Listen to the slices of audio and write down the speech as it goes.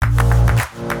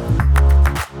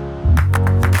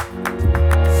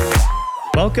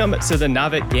Welcome to the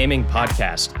Navik Gaming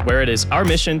Podcast, where it is our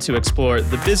mission to explore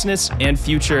the business and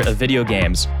future of video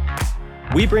games.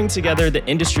 We bring together the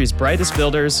industry's brightest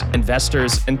builders,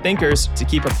 investors, and thinkers to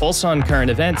keep a pulse on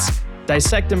current events,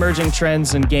 dissect emerging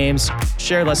trends in games,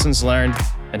 share lessons learned,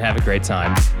 and have a great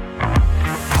time.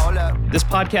 This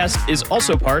podcast is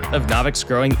also part of Navik's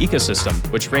growing ecosystem,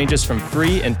 which ranges from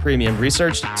free and premium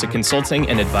research to consulting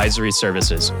and advisory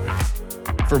services.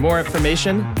 For more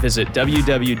information, visit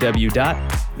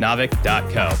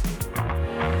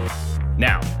www.navik.co.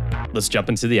 Now, let's jump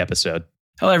into the episode.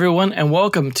 Hello, everyone, and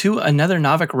welcome to another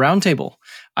Navik Roundtable.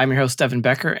 I'm your host, Devin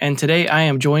Becker, and today I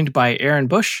am joined by Aaron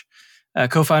Bush,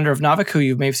 co-founder of Navik, who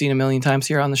you may have seen a million times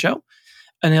here on the show,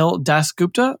 Anil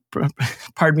Dasgupta,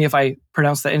 pardon me if I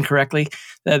pronounced that incorrectly,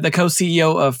 the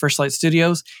co-CEO of First Light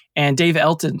Studios, and Dave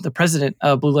Elton, the president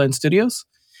of Blue Line Studios.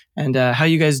 And how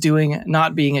you guys doing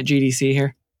not being at GDC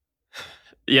here?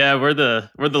 Yeah, we're the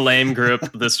lame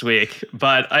group this week,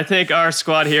 but I think our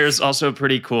squad here is also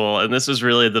pretty cool, and this is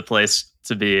really the place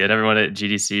to be, and everyone at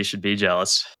GDC should be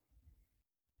jealous. I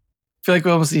feel like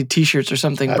we almost need t-shirts or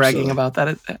something bragging about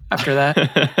that after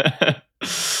that.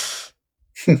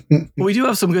 We do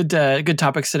have some good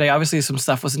topics today. Obviously, some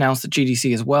stuff was announced at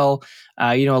GDC as well.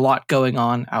 A lot going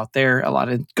on out there, a lot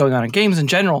going on in games in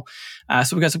general.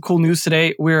 So we got some cool news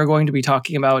today. We're going to be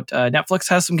talking about Netflix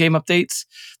has some game updates.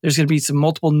 There's going to be some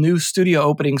multiple new studio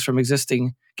openings from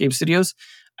existing game studios.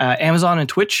 Amazon and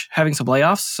Twitch having some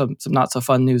layoffs, some not so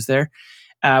fun news there.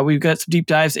 We've got some deep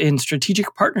dives in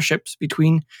strategic partnerships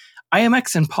between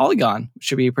IMX and Polygon, which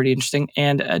should be pretty interesting,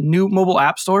 and new mobile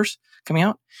app stores coming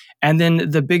out. And then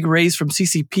the big raise from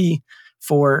CCP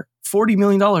for $40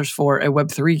 million for a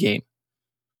Web3 game.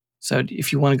 So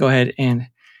if you want to go ahead and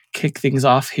kick things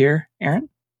off here, Aaron?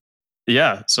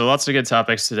 Yeah, so lots of good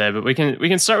topics today, but we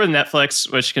can start with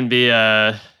Netflix, which can be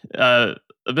a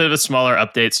bit of a smaller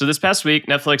update. So this past week,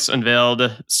 Netflix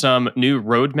unveiled some new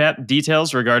roadmap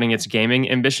details regarding its gaming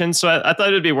ambitions. So I thought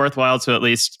it would be worthwhile to at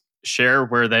least share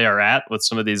where they are at with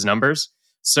some of these numbers.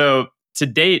 So to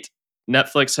date,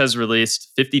 Netflix has released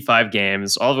 55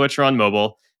 games, all of which are on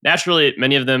mobile. Naturally,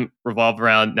 many of them revolve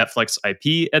around Netflix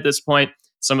IP at this point.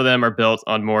 Some of them are built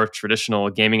on more traditional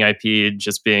gaming IP,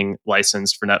 just being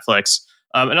licensed for Netflix.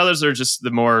 And others are just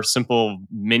the more simple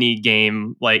mini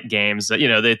game-like games that,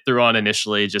 they threw on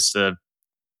initially just to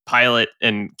pilot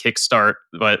and kickstart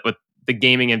what the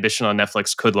gaming ambition on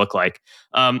Netflix could look like.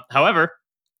 However,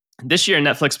 this year,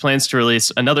 Netflix plans to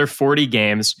release another 40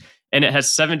 games, and it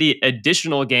has 70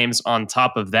 additional games on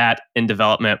top of that in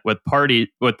development with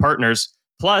partners.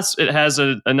 Plus, it has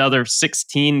another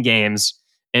 16 games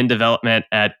in development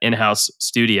at in-house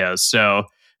studios. So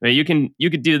you could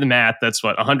do the math. That's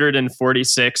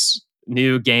 146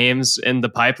 new games in the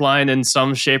pipeline in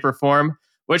some shape or form,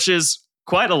 which is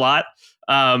quite a lot.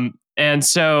 And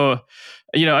so,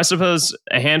 I suppose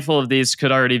a handful of these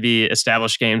could already be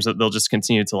established games that they'll just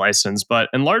continue to license. But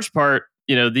in large part,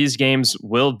 these games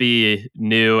will be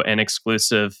new and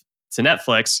exclusive to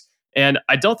Netflix. And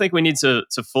I don't think we need to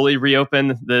fully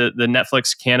reopen the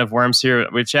Netflix can of worms here.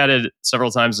 We've chatted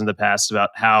several times in the past about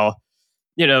how,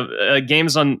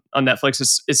 games on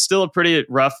Netflix is still a pretty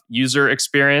rough user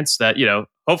experience that,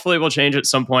 hopefully will change at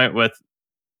some point with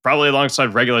probably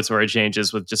alongside regulatory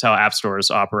changes with just how app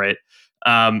stores operate.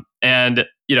 And,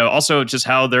 also just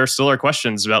how there still are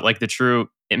questions about the true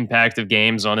impact of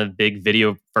games on a big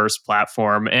video first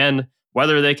platform and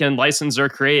whether they can license or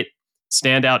create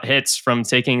standout hits from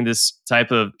taking this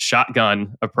type of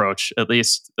shotgun approach, at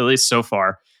least so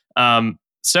far.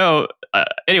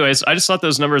 Anyways, I just thought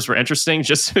those numbers were interesting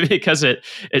just because it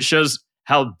shows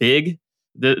how big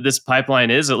this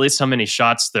pipeline is, at least how many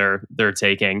shots they're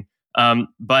taking.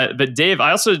 But Dave,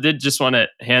 I also did just want to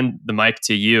hand the mic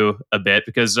to you a bit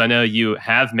because I know you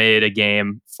have made a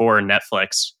game for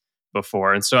Netflix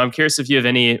before. And so I'm curious if you have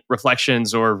any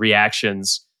reflections or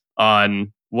reactions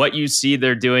on what you see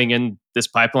they're doing in this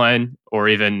pipeline or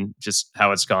even just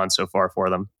how it's gone so far for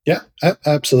them. Yeah,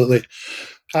 absolutely.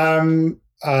 Working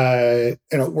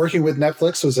with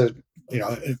Netflix was in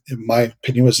my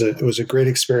opinion, it was a great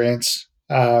experience.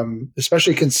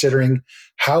 Especially considering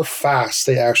how fast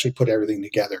they actually put everything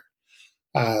together.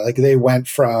 They went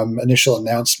from initial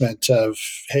announcement of,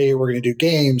 hey, we're going to do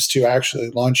games to actually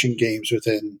launching games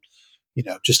within,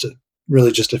 just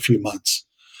a few months.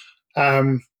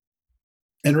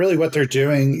 And really what they're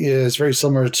doing is very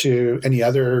similar to any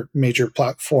other major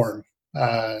platform.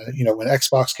 When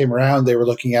Xbox came around, they were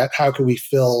looking at how can we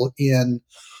fill in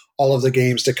all of the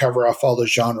games to cover off all the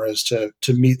genres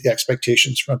to meet the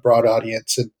expectations from a broad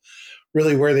audience. And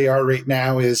really where they are right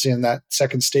now is in that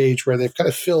second stage where they've kind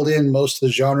of filled in most of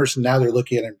the genres, and now they're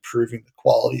looking at improving the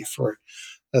quality for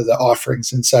the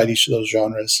offerings inside each of those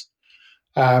genres.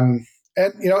 And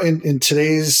in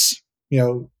today's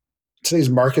today's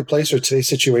marketplace or today's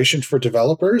situation for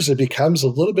developers, it becomes a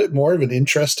little bit more of an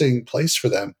interesting place for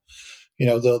them.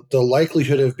 The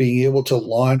likelihood of being able to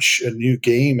launch a new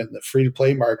game in the free to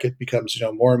play market becomes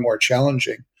more and more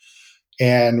challenging.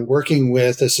 And working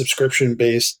with a subscription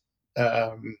based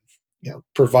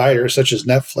provider such as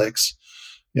Netflix,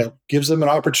 gives them an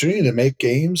opportunity to make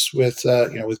games with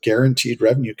with guaranteed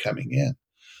revenue coming in.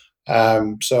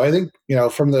 So I think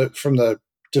from the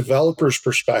developer's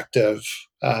perspective,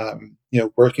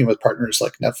 working with partners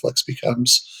like Netflix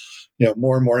becomes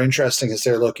more and more interesting as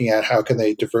they're looking at how can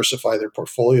they diversify their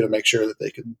portfolio to make sure that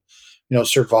they can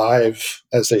survive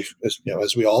as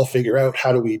we all figure out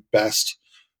how do we best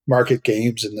market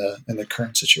games in the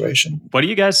current situation. What do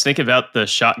you guys think about the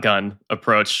shotgun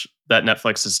approach that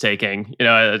Netflix is taking?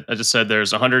 I just said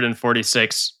there's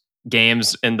 146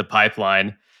 games in the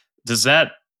pipeline. Do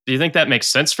you think that makes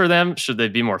sense for them? Should they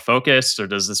be more focused, or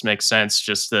does this make sense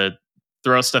just to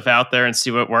throw stuff out there and see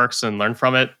what works and learn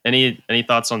from it? Any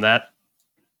thoughts on that?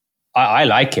 I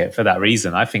like it for that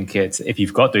reason. I think if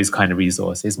you've got those kind of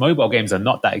resources, mobile games are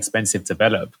not that expensive to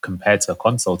develop compared to a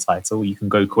console title. You can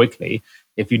go quickly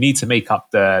if you need to make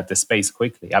up the space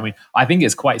quickly. I mean, I think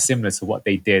it's quite similar to what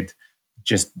they did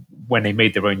just when they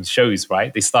made their own shows,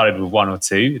 right? They started with one or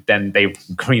two, then they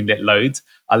greenlit loads.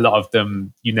 A lot of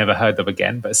them you never heard of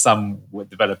again, but some were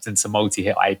developed into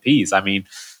multi-hit IPs. I mean,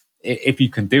 if you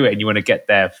can do it and you want to get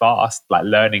there fast, like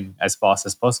learning as fast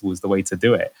as possible is the way to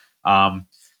do it.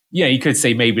 You could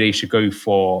say maybe they should go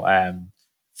for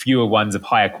fewer ones of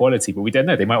higher quality, but we don't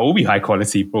know. They might all be high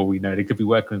quality for all we know. They could be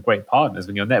working with great partners.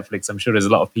 When you're Netflix, I'm sure there's a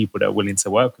lot of people that are willing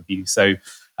to work with you. So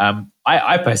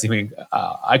I personally think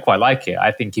I quite like it.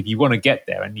 I think if you want to get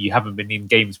there and you haven't been in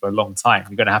games for a long time,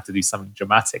 you're going to have to do something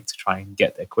dramatic to try and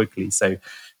get there quickly. So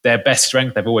their best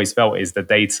strength, I've always felt, is the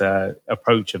data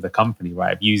approach of the company,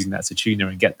 right? Of using that to tuner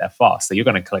and get there fast. So you're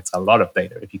going to collect a lot of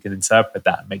data. If you can interpret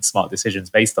that and make smart decisions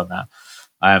based on that,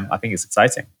 I think it's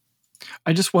exciting.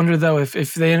 I just wonder, though,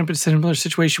 if they end up in a similar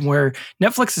situation where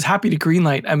Netflix is happy to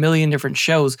greenlight a million different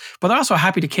shows, but they're also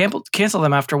happy to cancel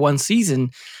them after one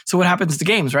season. So what happens to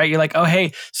games, right? You're like, oh,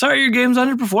 hey, sorry, your game's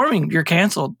underperforming. You're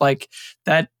canceled. Like,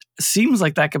 that seems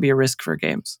like that could be a risk for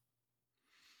games.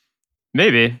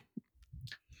 Maybe.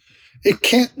 It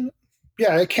can.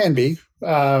 Yeah, it can be.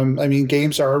 I mean,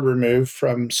 games are removed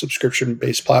from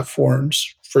subscription-based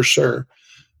platforms for sure.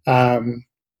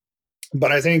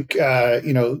 But I think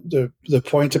the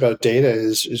point about data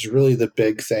is really the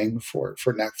big thing for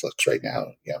Netflix right now.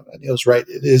 Neil's right;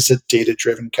 it is a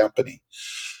data-driven company,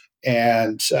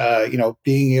 and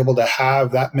being able to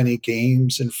have that many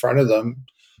games in front of them,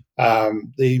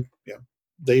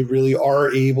 they really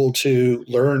are able to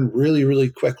learn really, really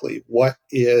quickly what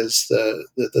is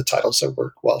the titles that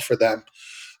work well for them.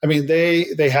 I mean,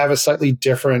 they have a slightly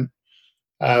different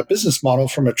business model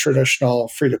from a traditional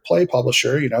free-to-play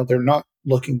publisher. They're not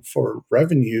looking for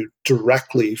revenue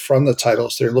directly from the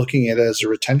titles. They're looking at it as a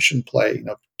retention play,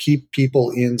 keep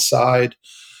people inside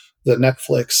the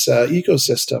Netflix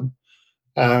ecosystem.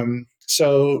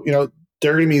 So,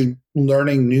 they're going to be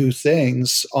learning new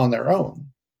things on their own.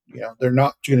 They're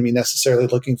not going to be necessarily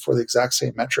looking for the exact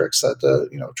same metrics that the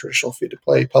traditional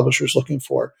free-to-play publisher is looking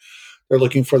for. They're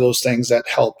looking for those things that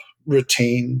help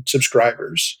retain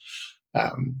subscribers.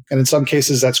 And in some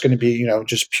cases, that's going to be,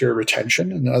 just pure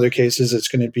retention. In other cases, it's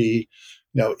going to be,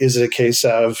 is it a case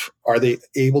of, are they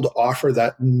able to offer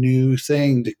that new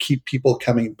thing to keep people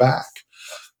coming back?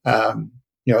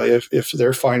 If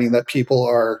they're finding that people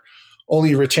are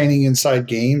only retaining inside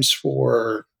games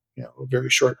for, a very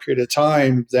short period of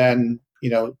time, then,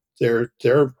 the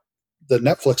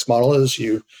Netflix model is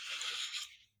you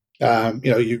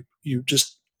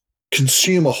just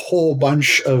consume a whole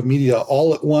bunch of media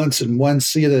all at once in one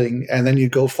sitting, and then you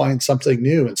go find something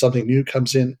new, and something new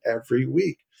comes in every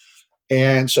week.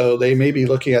 And so they may be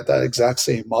looking at that exact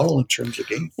same model in terms of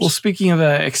games. Well, speaking of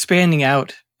expanding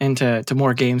out into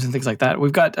more games and things like that,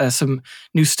 we've got some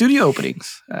new studio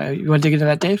openings. You want to dig into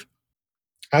that, Dave?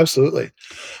 Absolutely.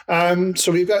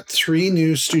 So we've got 3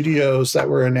 new studios that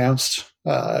were announced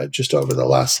just over the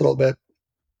last little bit.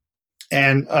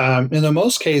 And in the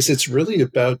most case, it's really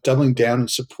about doubling down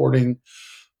and supporting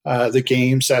the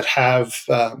games that have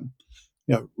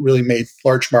really made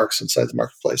large marks inside the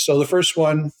marketplace. So the first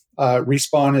one,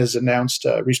 Respawn has announced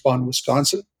Respawn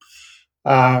Wisconsin.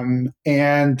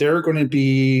 And they're going to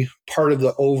be part of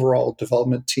the overall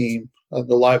development team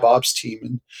the live ops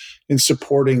team in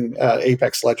supporting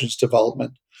Apex Legends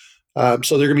development.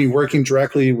 So they're going to be working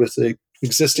directly with the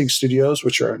existing studios,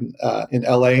 which are in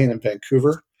LA and in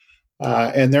Vancouver.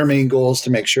 And their main goal is to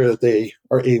make sure that they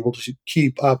are able to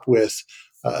keep up with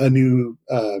a new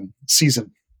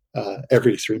season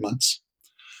every 3 months.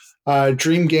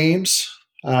 Dream Games,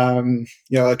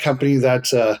 a company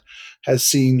that has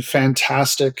seen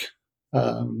fantastic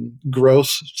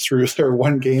growth through their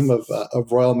one game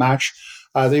of Royal Match.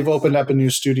 They've opened up a new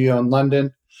studio in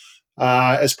London.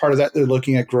 As part of that, they're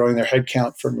looking at growing their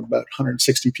headcount from about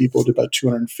 160 people to about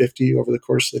 250 over the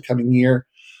course of the coming year.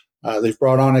 They've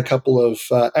brought on a couple of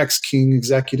ex-King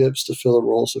executives to fill the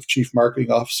roles of chief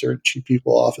marketing officer and chief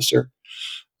people officer.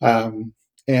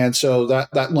 And so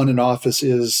that London office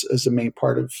is the main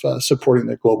part of supporting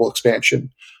the global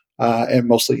expansion and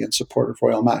mostly in support of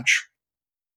Royal Match.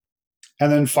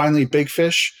 And then finally, Big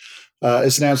Fish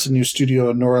has announced a new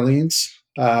studio in New Orleans.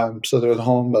 So they're the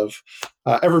home of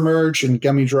Evermerge and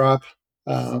Gummy Drop.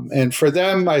 And for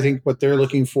them, I think what they're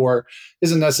looking for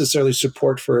isn't necessarily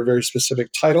support for a very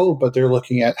specific title, but they're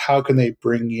looking at how can they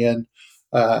bring in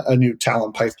a new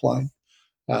talent pipeline.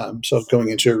 So going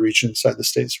into a region inside the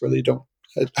States where they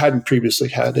hadn't previously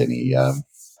had any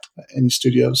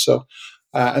studios. So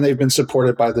and they've been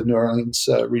supported by the New Orleans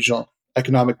Regional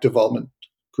Economic Development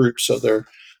Group. So they're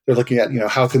looking at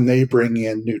how can they bring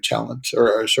in new talent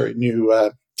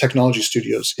new technology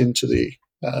studios into the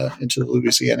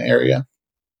Louisiana area.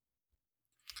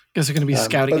 Guess they're going to be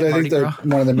scouting. But I think that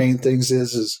one of the main things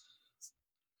is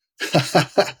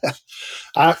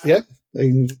they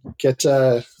can get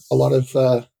a lot of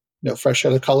fresh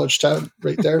out of college town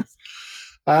right there.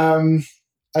 I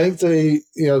think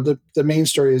the main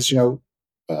story is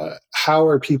how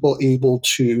are people able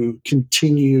to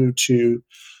continue to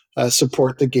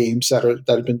support the games that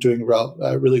have been doing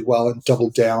really well and double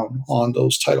down on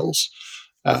those titles.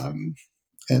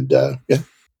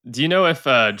 Do you know if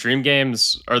Dream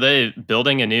Games, are they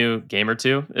building a new game or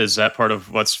two? Is that part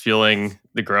of what's fueling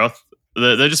the growth?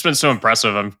 They've just been so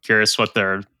impressive. I'm curious what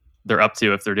they're up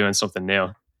to if they're doing something new.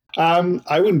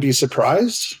 I wouldn't be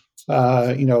surprised.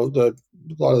 A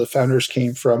lot of the founders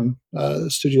came from the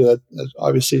studio that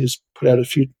obviously has put out a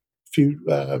few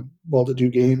well-to-do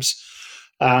games.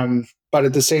 But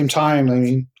at the same time, I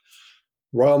mean,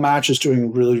 Royal Match is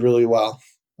doing really, really well.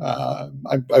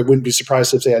 I wouldn't be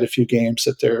surprised if they had a few games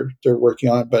that they're working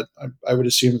on, but I would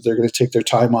assume that they're going to take their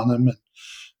time on them and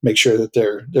make sure that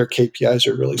their KPIs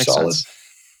are really solid. Sense.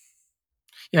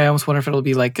 Yeah, I almost wonder if it'll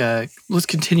be like let's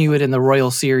continue it in the Royal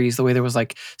series, the way there was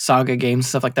like Saga games,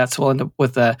 stuff like that. So we'll end up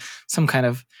with some kind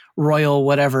of Royal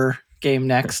whatever game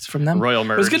next from them. Royal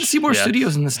merge. But it's good to see more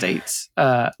studios in the States.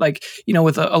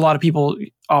 With a lot of people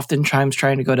oftentimes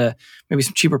trying to go to maybe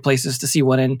some cheaper places to see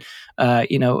one in,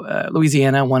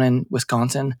 Louisiana, one in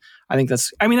Wisconsin. I think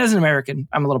as an American,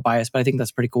 I'm a little biased, but I think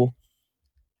that's pretty cool.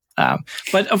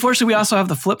 But unfortunately, we also have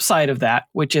the flip side of that,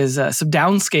 which is some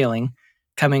downscaling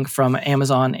coming from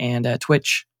Amazon and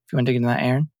Twitch. If you want to dig into that,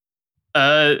 Aaron.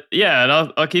 And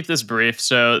I'll keep this brief.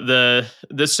 So the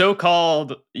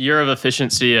so-called year of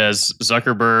efficiency, as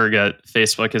Zuckerberg at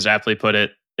Facebook has aptly put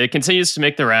it, it continues to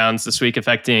make the rounds this week,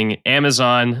 affecting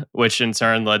Amazon, which in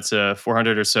turn led to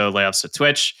 400 or so layoffs at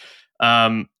Twitch.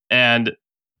 At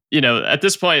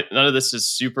this point, none of this is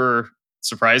super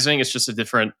surprising. It's just a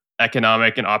different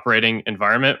economic and operating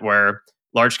environment where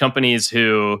large companies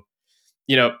who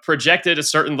projected a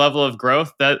certain level of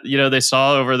growth that, they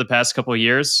saw over the past couple of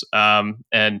years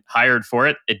and hired for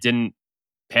it. It didn't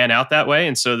pan out that way.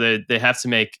 And so they have to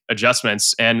make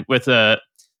adjustments. And with a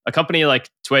company like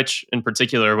Twitch in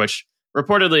particular, which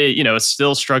reportedly, is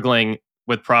still struggling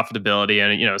with profitability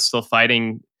and, still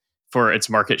fighting for its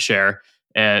market share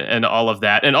and all of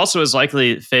that. And also is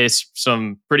likely face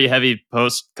some pretty heavy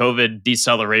post-COVID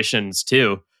decelerations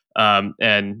too.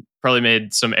 And probably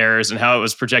made some errors in how it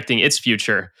was projecting its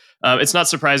future. It's not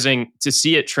surprising to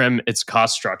see it trim its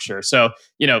cost structure. So,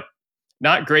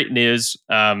 not great news,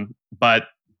 but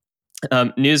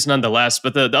news nonetheless.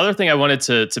 But the other thing I wanted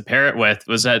to pair it with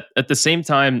was that at the same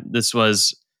time this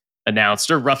was announced,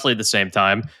 or roughly the same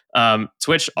time,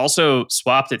 Twitch also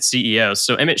swapped its CEO.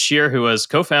 So Emmett Shear, who was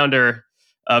co-founder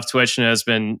of Twitch and has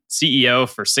been CEO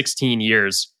for 16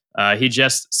 years, he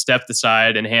just stepped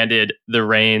aside and handed the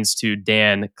reins to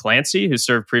Dan Clancy, who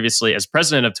served previously as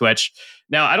president of Twitch.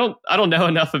 Now, I don't know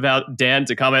enough about Dan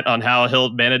to comment on how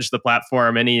he'll manage the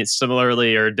platform any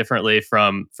similarly or differently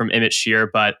from Emmett Shear.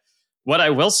 But what I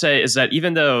will say is that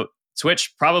even though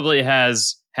Twitch probably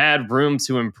has had room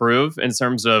to improve in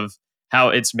terms of how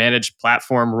it's managed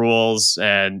platform rules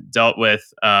and dealt with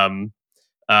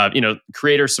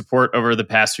creator support over the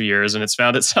past few years, and it's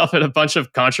found itself in a bunch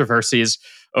of controversies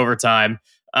over time.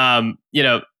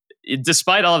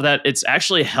 Despite all of that, it's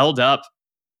actually held up.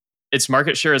 Its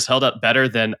market share has held up better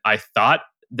than I thought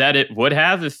that it would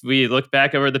have if we look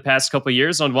back over the past couple of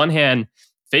years. On one hand,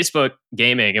 Facebook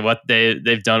gaming and what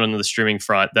they've done on the streaming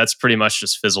front, that's pretty much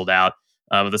just fizzled out.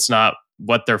 That's not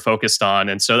what they're focused on,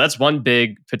 and so that's one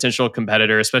big potential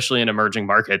competitor, especially in emerging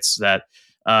markets that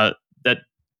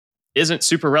isn't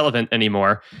super relevant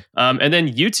anymore. And then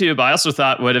YouTube, I also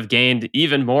thought would have gained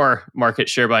even more market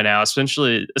share by now,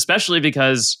 especially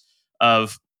because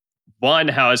of one,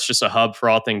 how it's just a hub for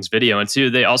all things video, and two,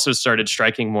 they also started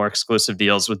striking more exclusive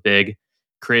deals with big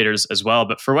creators as well.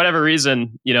 But for whatever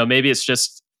reason, maybe it's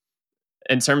just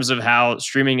in terms of how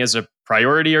streaming is a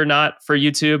priority or not for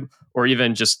YouTube, or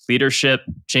even just leadership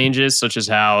changes, such as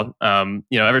how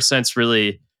ever since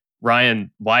really Ryan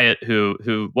Wyatt,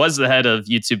 who was the head of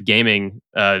YouTube gaming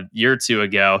a year or two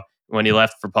ago when he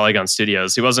left for Polygon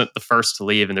Studios, he wasn't the first to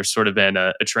leave, and there's sort of been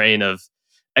a train of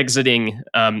exiting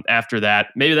after that.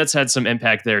 Maybe that's had some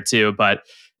impact there too. But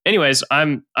anyways,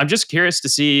 I'm just curious to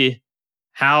see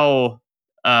how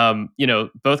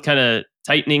both kind of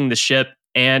tightening the ship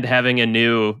and having a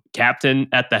new captain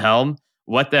at the helm,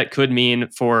 what that could mean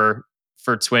for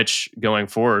Twitch going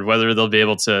forward, whether they'll be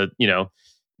able to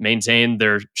maintain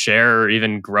their share or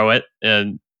even grow it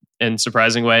in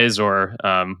surprising ways, or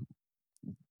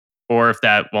if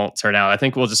that won't turn out. I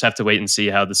think we'll just have to wait and see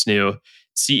how this new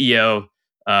CEO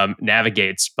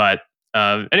navigates. But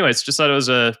anyways, just thought it was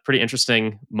a pretty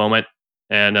interesting moment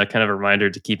and a kind of a reminder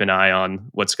to keep an eye on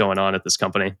what's going on at this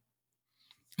company.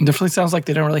 It definitely sounds like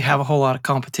they don't really have a whole lot of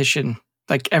competition.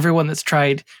 Like everyone that's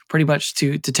tried pretty much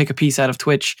to take a piece out of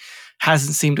Twitch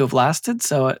hasn't seemed to have lasted.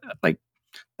 So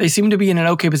they seem to be in an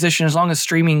okay position as long as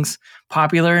streaming's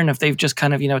popular, and if they've just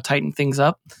kind of tightened things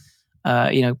up,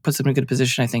 puts them in a good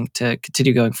position, I think, to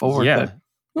continue going forward. Yeah,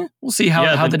 but we'll see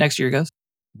how the next year goes.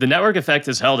 The network effect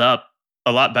has held up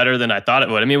a lot better than I thought it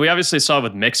would. I mean, we obviously saw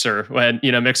with Mixer when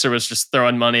Mixer was just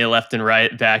throwing money left and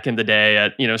right back in the day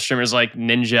at streamers like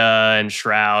Ninja and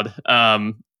Shroud.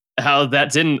 How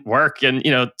that didn't work, and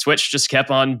Twitch just kept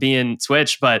on being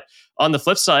Twitch. But on the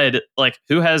flip side, like,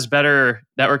 who has better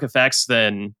network effects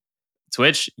than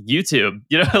Twitch? YouTube.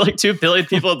 2 billion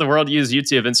people in the world use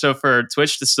YouTube, and so for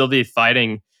Twitch to still be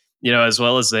fighting, as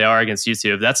well as they are against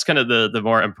YouTube, that's kind of the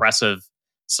more impressive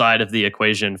side of the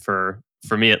equation for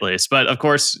me at least. But of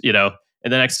course, in the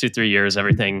next 2-3 years,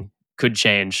 everything could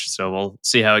change. So we'll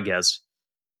see how it goes.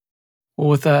 Well,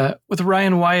 with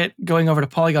Ryan Wyatt going over to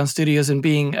Polygon Studios and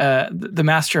being the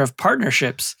master of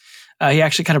partnerships, he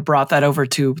actually kind of brought that over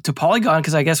to Polygon,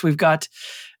 because I guess we've got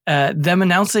them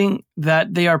announcing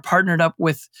that they are partnered up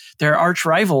with their arch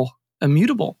rival,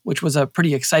 Immutable, which was a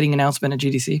pretty exciting announcement at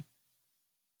GDC.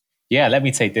 Yeah, let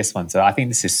me take this one. So I think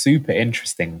this is super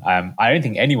interesting. I don't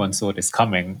think anyone saw this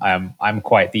coming. I'm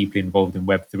quite deeply involved in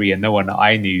Web3, and no one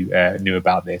I knew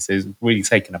about this. I was really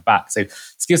taken aback. So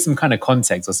to give some kind of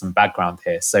context or some background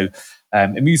here. So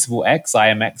Immutable X,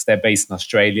 IMX, they're based in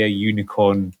Australia,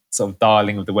 unicorn sort of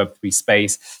darling of the Web3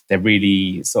 space. They're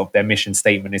really sort of, their mission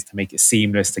statement is to make it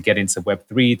seamless to get into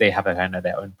Web3. They have kind of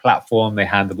their own platform. They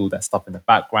handle all that stuff in the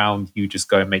background. You just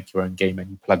go and make your own game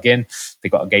and you plug in. They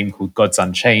got a game called Gods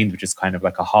Unchained, which is kind of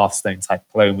like a Hearthstone type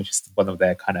clone, which is one of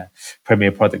their kind of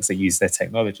premier products that use their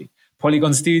technology.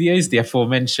 Polygon Studios, the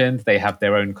aforementioned, they have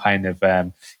their own kind of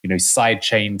side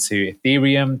chain to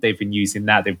Ethereum. They've been using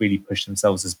that. They've really pushed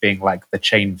themselves as being like the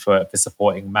chain for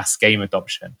supporting mass game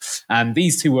adoption. And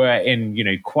these two were in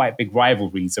quite big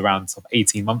rivalries around sort of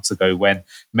 18 months ago, when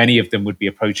many of them would be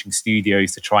approaching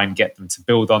studios to try and get them to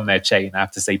build on their chain. I have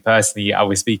to say, personally, I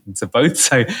was speaking to both,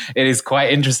 so it is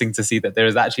quite interesting to see that there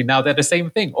is actually now they're the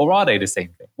same thing, or are they the same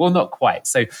thing? Well, not quite.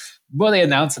 So what they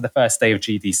announced at the first day of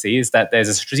GDC is that there's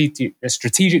a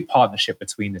strategic partnership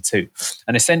between the two.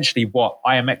 And essentially what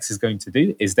IMX is going to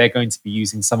do is they're going to be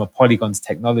using some of Polygon's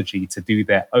technology to do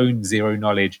their own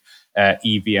zero-knowledge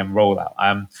EVM rollout.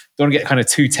 Don't want to get kind of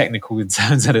too technical in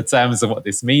terms of what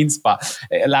this means, but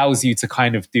it allows you to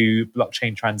kind of do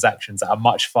blockchain transactions at a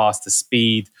much faster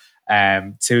speed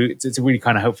to really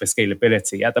kind of help for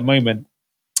scalability. At the moment,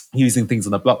 using things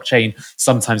on the blockchain,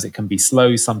 sometimes it can be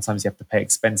slow, sometimes you have to pay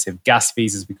expensive gas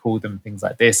fees, as we call them, things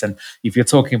like this. And if you're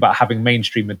talking about having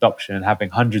mainstream adoption and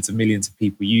having hundreds of millions of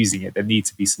people using it, there need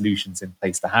to be solutions in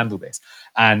place to handle this.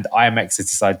 And IMX has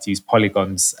decided to use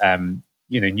Polygon's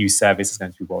new service is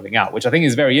going to be rolling out, which I think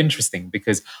is very interesting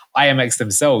because IMX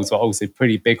themselves were also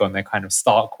pretty big on their kind of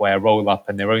Starkware roll up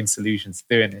and their own solutions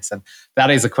doing this. And that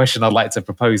is a question I'd like to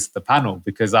propose to the panel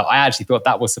because I actually thought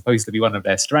that was supposed to be one of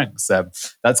their strengths.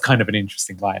 That's kind of an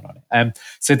interesting line on it.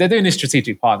 So they're doing this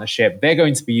strategic partnership. They're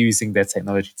going to be using their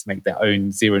technology to make their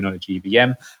own zero knowledge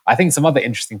EVM. I think some other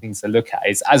interesting things to look at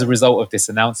is as a result of this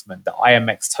announcement, the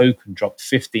IMX token dropped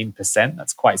 15%.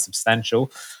 That's quite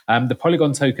substantial. The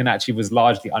Polygon token actually was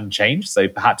largely unchanged. So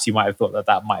perhaps you might have thought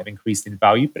that might have increased in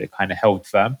value, but it kind of held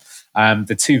firm.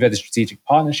 The two had a strategic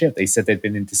partnership. They said they'd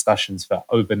been in discussions for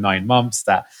over 9 months.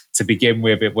 That to begin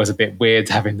with, it was a bit weird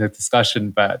having the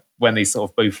discussion, but when they sort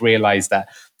of both realized that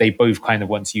they both kind of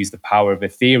want to use the power of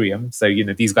Ethereum. So,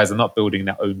 these guys are not building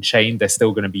their own chain. They're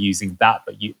still going to be using that,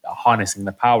 but harnessing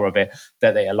the power of it,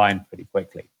 that they aligned pretty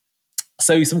quickly.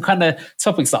 So some kind of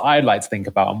topics that I'd like to think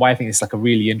about and why I think it's like a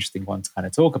really interesting one to kind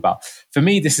of talk about. For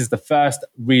me, this is the first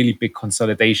really big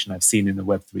consolidation I've seen in the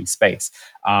Web3 space.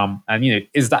 And,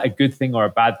 is that a good thing or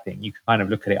a bad thing? You can kind of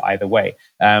look at it either way.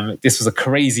 This was a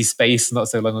crazy space not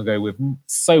so long ago with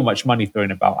so much money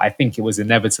thrown about. I think it was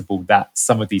inevitable that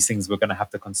some of these things were going to have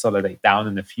to consolidate down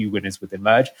and a few winners would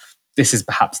emerge. This is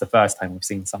perhaps the first time we've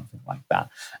seen something like that.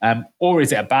 Or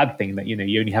is it a bad thing that,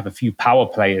 you only have a few power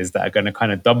players that are going to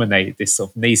kind of dominate this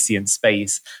sort of nascent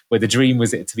space where the dream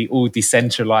was it to be all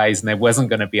decentralized and there wasn't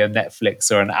going to be a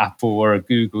Netflix or an Apple or a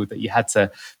Google that you had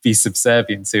to be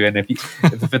subservient to? And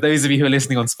for those of you who are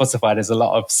listening on Spotify, there's a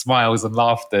lot of smiles and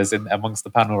laughters amongst the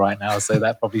panel right now. So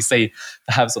that probably say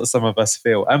perhaps what some of us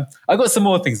feel. I've got some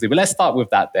more things to do, but let's start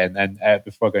with that then. And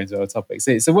before I go into other topics.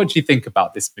 So what do you think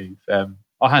about this move?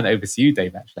 I'll hand it over to you,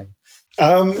 Dave, actually.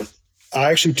 I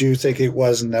actually do think it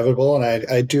was inevitable, and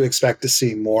I do expect to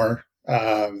see more.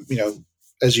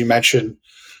 As you mentioned,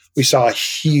 we saw a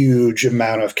huge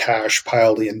amount of cash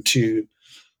piled into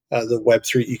the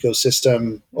Web3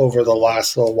 ecosystem over the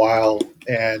last little while,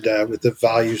 and with the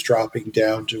values dropping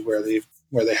down to where they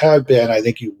have been, I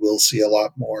think you will see a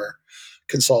lot more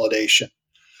consolidation.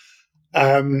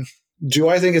 Do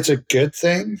I think it's a good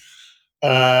thing?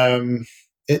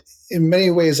 In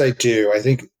many ways, I do. I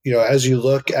think, as you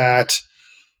look at,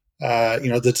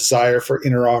 the desire for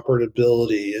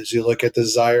interoperability, as you look at the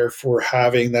desire for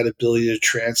having that ability to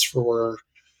transfer,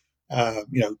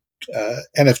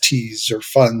 NFTs or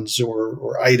funds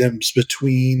or items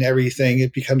between everything,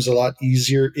 it becomes a lot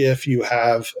easier if you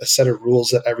have a set of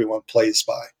rules that everyone plays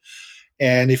by.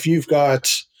 And if you've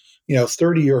got,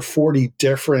 30 or 40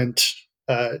 different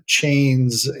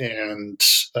chains and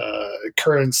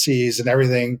currencies and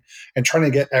everything, and trying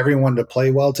to get everyone to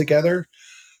play well together,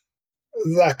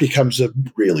 that becomes a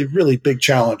really, really big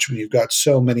challenge when you've got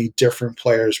so many different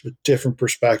players with different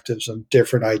perspectives and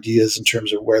different ideas in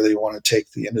terms of where they want to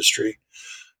take the industry.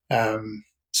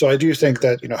 So I do think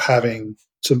that, having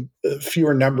some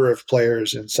fewer number of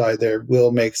players inside there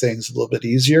will make things a little bit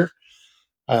easier.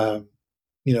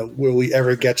 Will we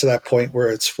ever get to that point where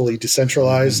it's fully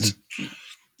decentralized?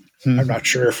 I'm not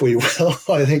sure if we will.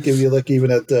 I think if you look even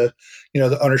at the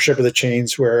ownership of the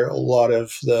chains, where a lot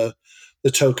of the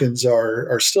tokens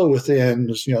are still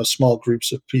within, small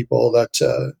groups of people,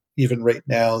 that even right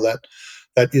now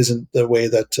that isn't the way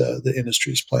that the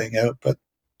industry is playing out. But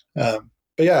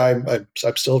yeah, I'm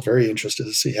still very interested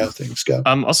to see how things go.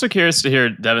 I'm also curious to hear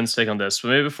Devin's take on this. But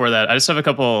maybe before that, I just have a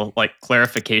couple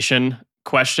clarification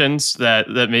questions that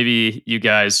maybe you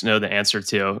guys know the answer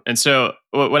to. And so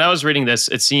when I was reading this,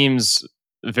 it seems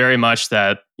very much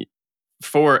that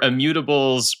for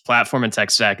Immutable's platform and tech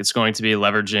stack, it's going to be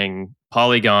leveraging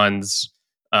Polygon's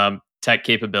tech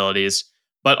capabilities.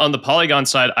 But on the Polygon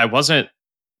side, I wasn't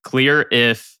clear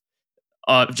if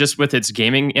just with its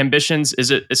gaming ambitions,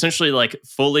 is it essentially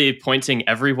fully pointing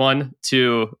everyone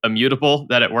to Immutable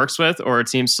that it works with, or are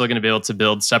teams still going to be able to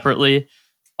build separately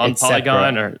on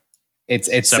Polygon? Separate. Or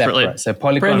it's separately separate. So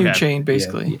Polygon, brand new chain,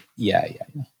 basically. Yeah.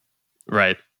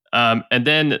 Right. And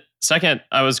then second,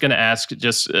 I was going to ask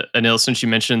just Anil, since you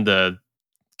mentioned the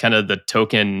kind of the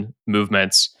token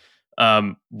movements,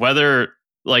 whether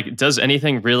does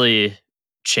anything really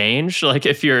change?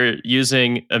 If you're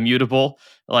using Immutable,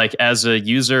 as a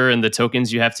user and the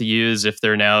tokens you have to use, if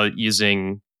they're now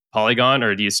using Polygon,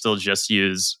 or do you still just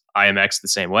use IMX the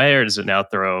same way, or does it now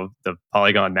throw the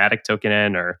Polygon Matic token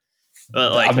in, or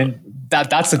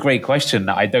that's a great question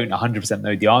that I don't 100%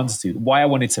 know the answer to. Why I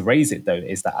wanted to raise it though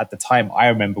is that at the time, I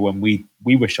remember when we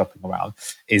were shopping around,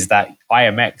 is that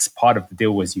IMX, part of the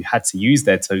deal was you had to use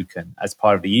their token as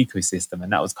part of the ecosystem,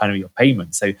 and that was kind of your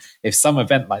payment. So if some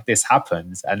event like this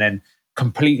happens and then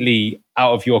completely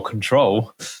out of your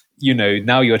control,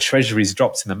 now your treasury's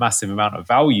dropped in a massive amount of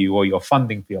value, or your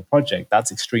funding for your project,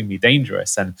 that's extremely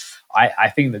dangerous. And I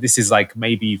think that this is like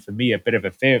maybe for me a bit of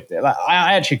a fear. Like,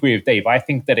 I actually agree with Dave. I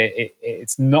think that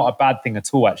it's not a bad thing at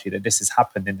all, actually, that this has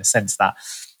happened, in the sense that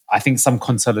I think some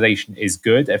consolidation is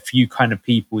good. A few kind of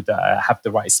people that have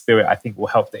the right spirit, I think, will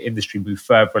help the industry move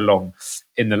further along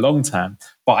in the long term.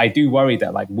 But I do worry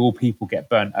that, like, will people get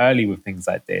burnt early with things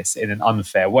like this in an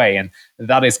unfair way? And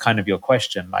that is kind of your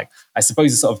question. Like, I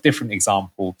suppose a sort of different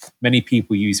example, many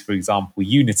people use, for example,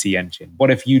 Unity engine.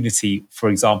 What if Unity, for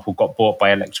example, got bought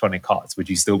by Electronic Arts? Would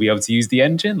you still be able to use the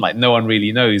engine? Like, no one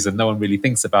really knows, and no one really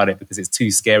thinks about it because it's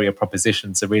too scary a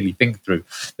proposition to really think through.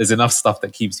 There's enough stuff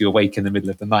that keeps you awake in the middle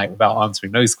of the night without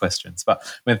answering those questions. But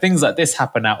when things like this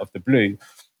happen out of the blue,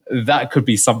 that could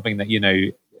be something that,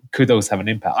 could also have an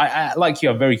impact. I like you,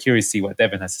 I'm very curious to see what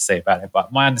Devin has to say about it.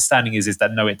 But my understanding is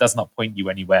that no, it does not point you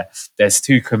anywhere. There's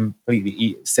two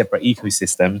completely separate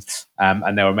ecosystems,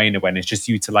 and they'll remain when it's just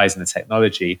utilizing the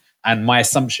technology. And my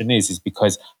assumption is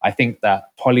because I think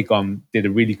that Polygon did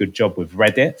a really good job with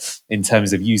Reddit in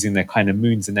terms of using their kind of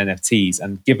moons and NFTs.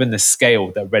 And given the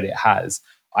scale that Reddit has,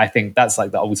 I think that's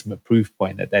like the ultimate proof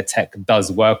point that their tech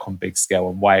does work on big scale,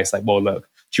 and why it's like, well, look,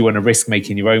 do you want to risk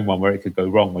making your own one where it could go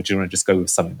wrong, or do you want to just go with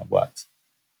something that works?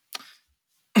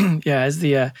 Yeah, as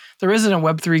the resident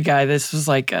Web3 guy, this was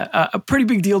like a pretty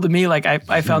big deal to me. Like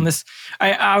I found this.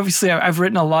 I've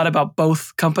written a lot about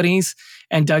both companies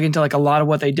and dug into like a lot of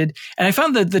what they did, and I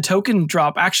found the token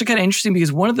drop actually kind of interesting,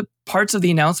 because one of the parts of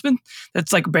the announcement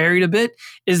that's like buried a bit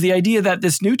is the idea that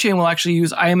this new chain will actually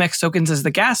use IMX tokens as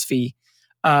the gas fee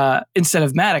instead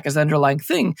of Matic as the underlying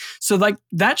thing. So like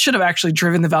that should have actually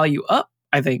driven the value up,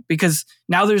 I think, because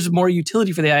now there's more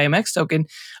utility for the IMX token.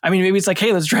 I mean, maybe it's like,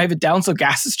 hey, let's drive it down so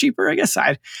gas is cheaper. I guess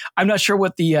I'm not sure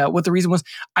what the reason was.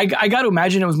 I got to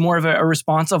imagine it was more of a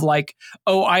response of like,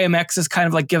 oh, IMX is kind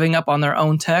of like giving up on their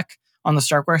own tech on the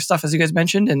Starkware stuff, as you guys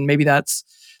mentioned, and maybe that's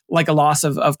like a loss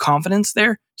of confidence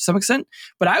there to some extent.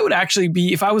 But I would actually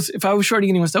be, if I was shorting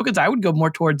anyone's tokens, I would go more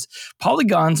towards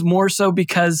Polygon's, more so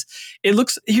because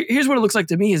here's what it looks like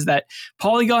to me, is that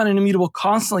Polygon and Immutable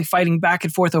constantly fighting back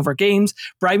and forth over games,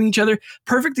 bribing each other.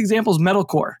 Perfect example is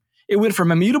Metalcore. It went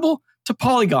from Immutable to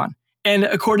Polygon, and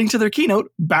according to their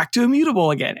keynote, back to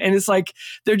Immutable again. And it's like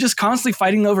they're just constantly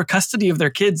fighting over custody of their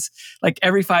kids like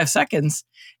every 5 seconds.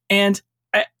 And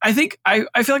I think I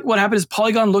feel like what happened is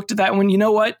Polygon looked at that and went, you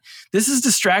know what? This is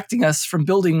distracting us from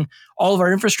building all of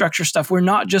our infrastructure stuff. We're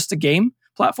not just a game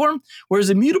platform, whereas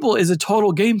Immutable is a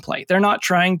total gameplay. They're not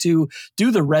trying to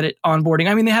do the Reddit onboarding.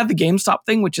 I mean, they have the GameStop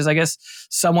thing, which is, I guess,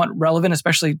 somewhat relevant,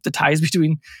 especially the ties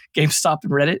between GameStop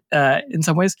and Reddit in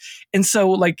some ways. And so,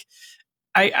 like,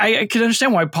 I can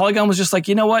understand why Polygon was just like,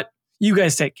 you know what? You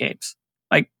guys take games.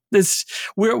 Like, this,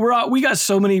 we got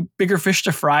so many bigger fish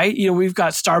to fry. We've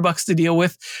got Starbucks to deal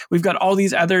with. We've got all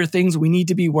these other things we need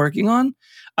to be working on,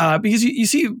 because you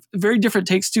see very different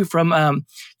takes too. From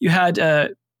you had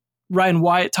Ryan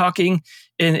Wyatt talking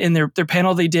in their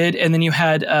panel they did, and then you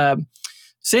had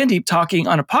Sandeep talking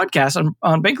on a podcast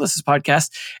on Bankless's podcast,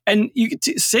 and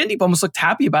Sandeep almost looked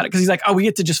happy about it because he's like, "Oh, we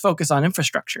get to just focus on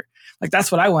infrastructure. Like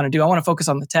that's what I want to do. I want to focus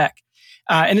on the tech."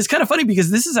 And it's kind of funny because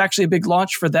this is actually a big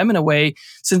launch for them in a way,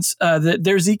 since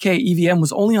their ZK EVM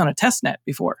was only on a test net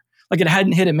before. Like it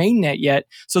hadn't hit a main net yet.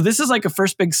 So this is like a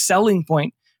first big selling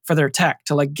point for their tech,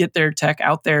 to like get their tech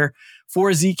out there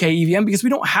for ZK EVM, because we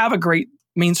don't have a great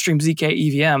mainstream ZK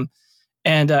EVM.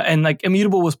 And like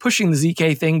Immutable was pushing the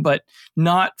ZK thing, but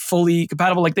not fully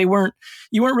compatible. Like you weren't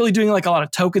really doing like a lot of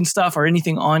token stuff or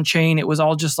anything on chain. It was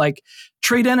all just like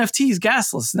trade NFTs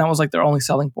gasless, and that was like their only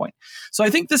selling point. So I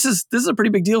think this is a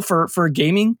pretty big deal for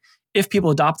gaming if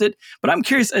people adopt it. But I'm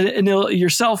curious, Anil,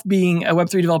 yourself being a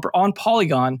Web3 developer on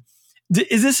Polygon,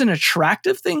 is this an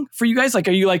attractive thing for you guys? Like,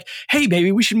 are you like, hey,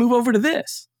 maybe we should move over to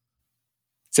this?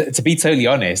 To be totally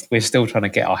honest, we're still trying to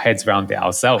get our heads around it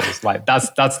ourselves. Like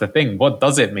that's the thing. What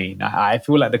does it mean? I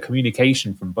feel like the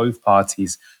communication from both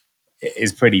parties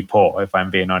is pretty poor, if I'm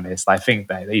being honest. I think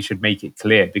that they should make it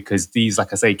clear, because these,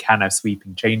 like I say, can have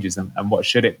sweeping changes, and what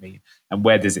should it mean, and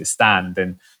where does it stand?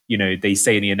 And they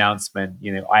say in the announcement,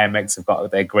 IMX have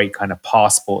got their great kind of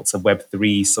passports of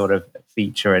Web3 sort of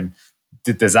feature, and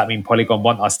does that mean Polygon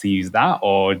want us to use that,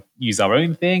 or use our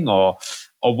own thing, or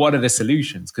what are the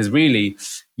solutions? Because really,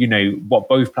 what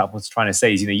both platforms are trying to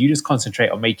say is, you just concentrate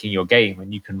on making your game,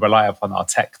 and you can rely upon our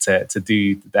tech to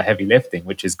do the heavy lifting,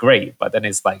 which is great. But then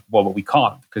it's like, well, we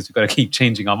can't, because we've got to keep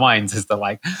changing our minds as to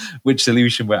like which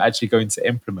solution we're actually going to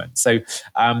implement. So,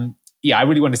 I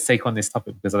really wanted to take on this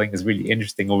topic because I think it's really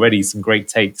interesting. Already some great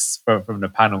takes from the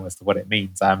panel as to what it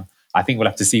means. I think we'll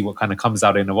have to see what kind of comes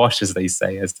out in the wash, as they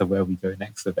say, as to where we go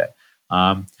next with it.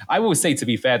 I will say, to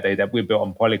be fair, though, that we're built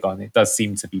on Polygon. It does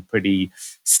seem to be pretty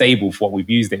stable for what we've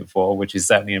used it for, which is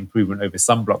certainly an improvement over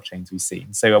some blockchains we've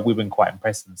seen. So we've been quite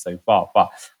impressed with them so far. But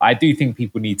I do think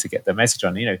people need to get the message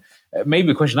on. Maybe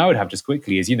the question I would have just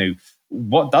quickly is,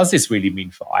 what does this really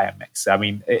mean for IMX? I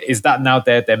mean, is that now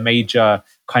their major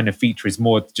kind of feature is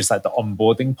more just like the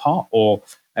onboarding part, or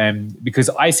because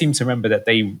I seem to remember that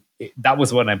that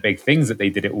was one of the big things that they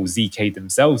did it all ZK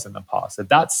themselves in the past. So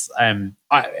that's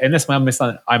unless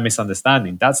I'm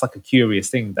misunderstanding, that's like a curious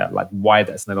thing that like why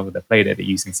that's no longer the play that they're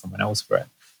using someone else for it.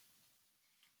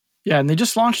 Yeah, and they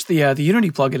just launched the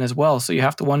Unity plugin as well. So you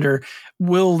have to wonder,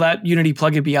 will that Unity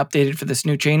plugin be updated for this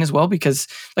new chain as well? Because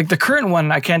like the current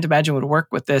one, I can't imagine would work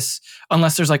with this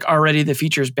unless there's like already the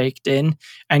features baked in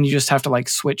and you just have to like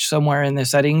switch somewhere in the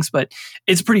settings. But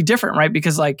it's pretty different, right?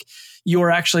 Because like you're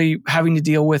actually having to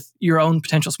deal with your own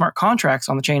potential smart contracts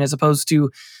on the chain as opposed to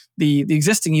the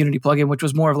existing Unity plugin, which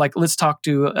was more of like, let's talk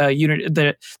to Unity,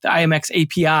 the IMX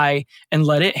API and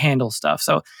let it handle stuff.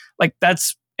 So like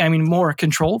that's, more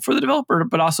control for the developer,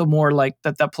 but also more like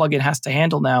that plugin has to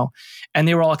handle now. And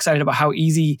they were all excited about how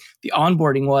easy the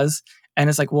onboarding was. And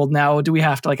it's like, well, now do we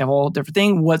have to like have a whole different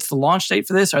thing? What's the launch date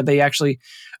for this? Are they actually,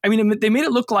 they made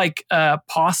it look like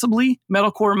possibly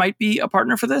Metalcore might be a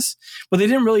partner for this, but they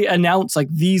didn't really announce like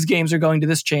these games are going to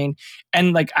this chain.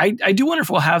 And like, I do wonder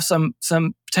if we'll have some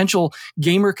potential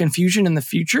gamer confusion in the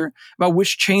future about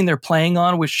which chain they're playing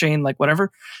on, which chain, like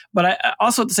whatever. But I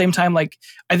also at the same time, like,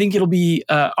 I think it'll be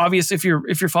obvious if you're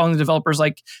following the developers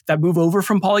like that move over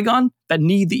from Polygon that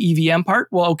need the EVM part.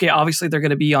 Well, okay, obviously they're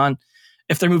going to be on,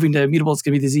 if they're moving to Immutable, it's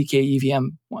going to be the ZK EVM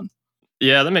one.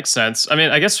 Yeah, that makes sense.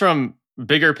 I guess from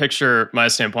bigger picture, my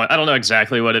standpoint, I don't know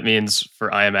exactly what it means for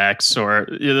IMX or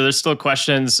there's still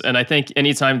questions. And I think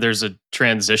anytime there's a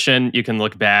transition, you can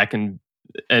look back and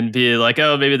be like,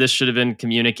 oh, maybe this should have been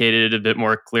communicated a bit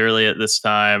more clearly at this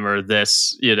time, or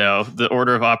this, the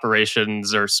order of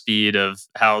operations or speed of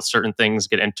how certain things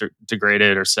get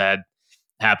integrated or said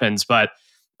happens. But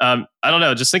I don't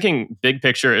know, just thinking big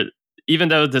picture, even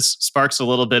though this sparks a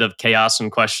little bit of chaos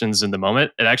and questions in the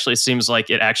moment, it actually seems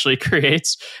like it actually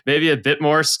creates maybe a bit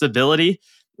more stability,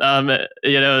 down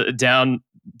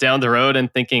the road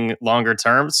and thinking longer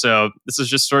term. So this is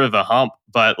just sort of a hump,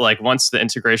 but like once the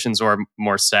integrations are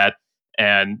more set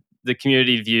and the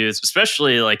community views,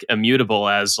 especially like Immutable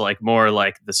as like more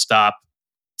like the stop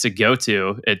to go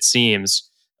to, it seems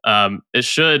it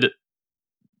should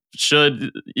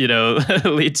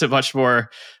lead to much more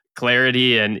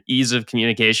clarity and ease of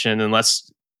communication and less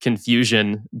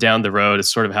confusion down the road is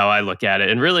sort of how I look at it.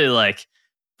 And really like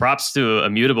props to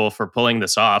Immutable for pulling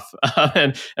this off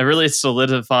and really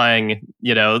solidifying,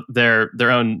 their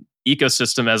own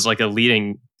ecosystem as like a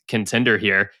leading contender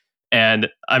here. And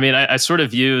I sort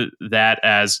of view that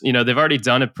as, they've already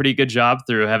done a pretty good job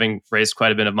through having raised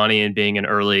quite a bit of money and being an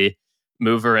early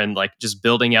mover and like just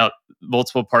building out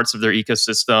multiple parts of their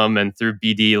ecosystem and through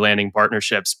BD landing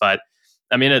partnerships. But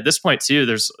at this point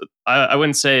too, I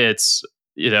wouldn't say it's,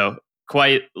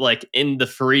 quite like in the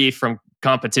free from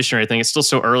competition or anything. It's still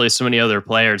so early, so many other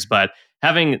players, but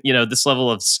having, this level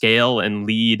of scale and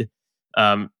lead,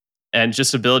 and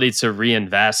just ability to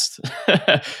reinvest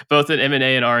both in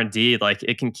M&A and R&D, like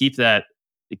it can keep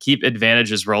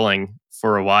advantages rolling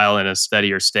for a while in a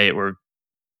steadier state where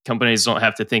companies don't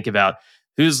have to think about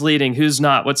who's leading, who's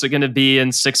not, what's it going to be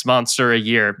in 6 months or a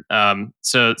year.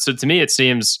 So to me, it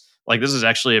seems like this is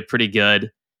actually a pretty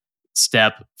good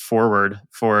step forward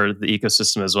for the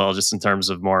ecosystem as well, just in terms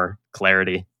of more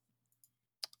clarity.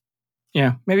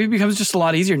 Yeah, maybe it becomes just a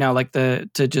lot easier now, like to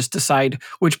just decide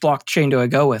which blockchain do I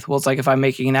go with. Well, it's like if I'm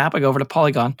making an app, I go over to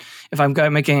Polygon. If I'm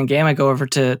making a game, I go over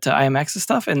to IMX and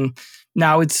stuff. And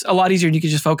now it's a lot easier. And you can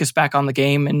just focus back on the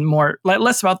game and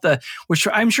less about which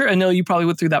I'm sure, Anil, you probably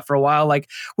went through that for a while. Like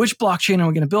which blockchain are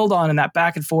we going to build on, and that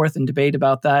back and forth and debate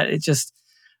about that. It just,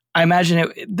 I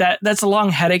imagine that's a long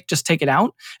headache just taken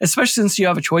out, especially since you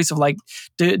have a choice of like,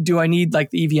 do I need like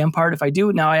the EVM part? If I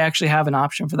do, now I actually have an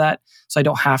option for that. So I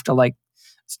don't have to like,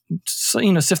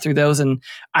 sift through those. And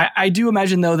I do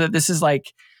imagine though that this is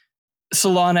like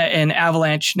Solana and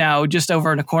Avalanche now just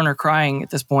over in a corner crying at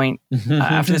this point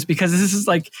after this, because this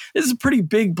is a pretty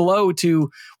big blow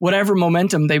to whatever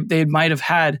momentum they might have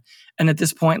had. And at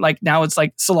this point, like now it's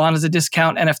like Solana's a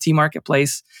discount NFT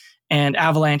marketplace. And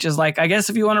Avalanche is like, I guess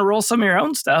if you want to roll some of your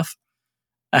own stuff,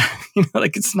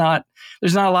 like there's not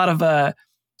a lot of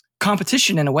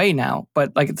competition in a way now,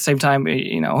 but like at the same time,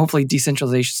 hopefully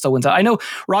decentralization still wins out. I know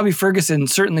Robbie Ferguson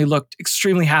certainly looked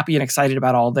extremely happy and excited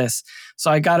about all this. So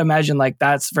I got to imagine like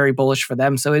that's very bullish for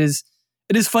them. So it is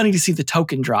funny to see the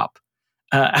token drop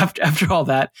after all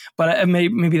that. But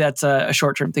maybe that's a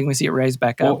short-term thing. We see it raise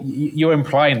back up. Well, you're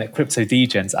implying that crypto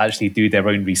degens actually do their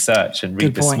own research and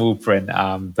read the small print.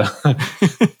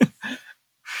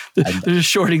 They're just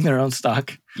shorting their own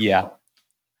stock. Yeah.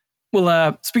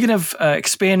 Well, speaking of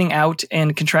expanding out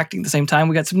and contracting at the same time,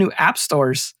 we got some new app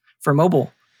stores for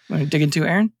mobile. Want to dig into,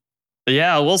 Aaron?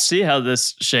 Yeah, we'll see how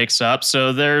this shakes up.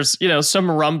 So there's,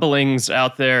 some rumblings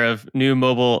out there of new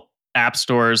mobile app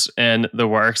stores in the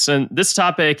works. And this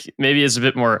topic maybe is a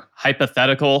bit more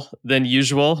hypothetical than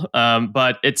usual,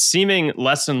 but it's seeming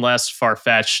less and less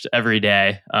far-fetched every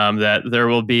day that there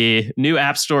will be new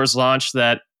app stores launched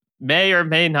that may or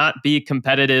may not be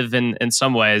competitive in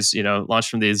some ways, launched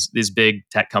from these big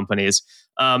tech companies.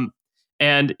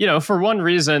 And for one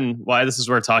reason why this is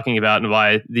worth talking about and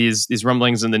why these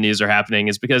rumblings in the news are happening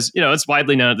is because it's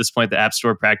widely known at this point that App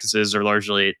Store practices are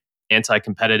largely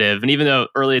anti-competitive. And even though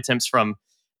early attempts from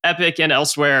Epic and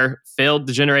elsewhere failed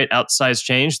to generate outsized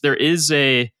change, there is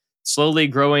a slowly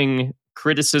growing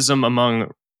criticism among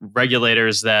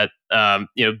regulators that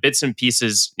bits and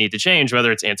pieces need to change,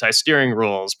 whether it's anti-steering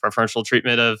rules, preferential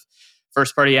treatment of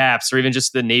first-party apps, or even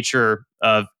just the nature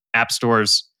of app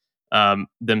stores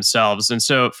themselves. And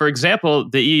so, for example,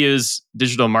 the EU's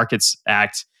Digital Markets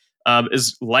Act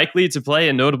is likely to play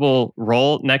a notable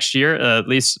role next year, at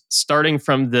least starting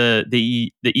from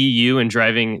the EU and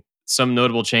driving some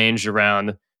notable change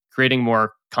around creating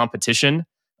more competition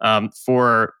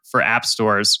for app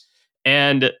stores.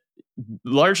 And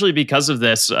largely because of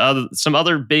this, some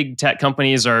other big tech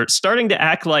companies are starting to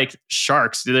act like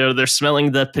sharks. They're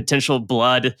smelling the potential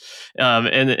blood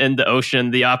in the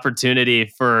ocean, the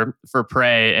opportunity for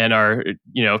prey, and are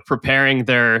preparing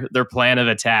their plan of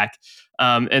attack.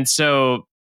 And so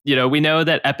we know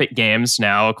that Epic Games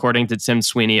now, according to Tim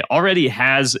Sweeney, already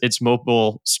has its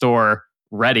mobile store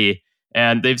ready,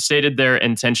 and they've stated their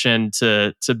intention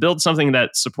to build something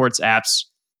that supports apps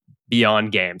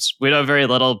beyond games. We know very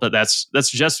little, but that's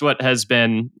just what has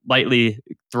been lightly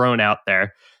thrown out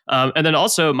there. And then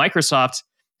also Microsoft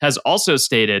has also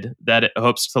stated that it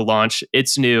hopes to launch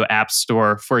its new app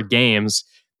store for games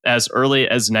as early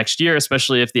as next year,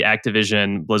 especially if the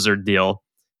Activision Blizzard deal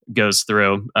goes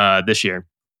through this year.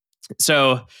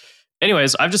 So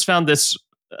anyways, I've just found this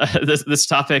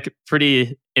topic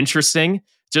pretty interesting,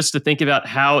 just to think about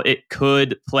how it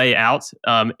could play out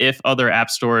if other app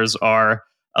stores are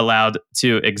allowed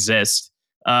to exist.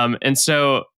 And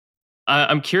so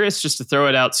I'm curious just to throw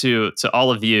it out to all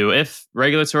of you. If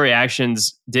regulatory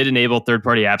actions did enable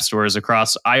third-party app stores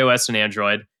across iOS and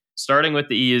Android, starting with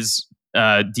the EU's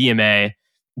DMA,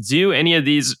 do any of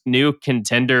these new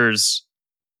contenders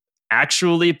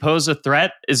actually pose a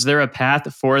threat? Is there a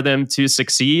path for them to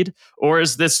succeed? Or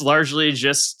is this largely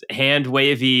just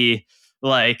hand-wavy,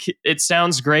 like, it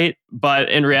sounds great, but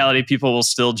in reality, people will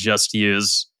still just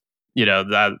use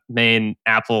the main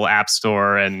Apple App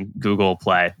Store and Google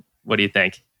Play? What do you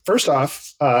think? First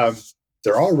off,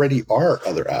 there already are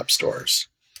other app stores.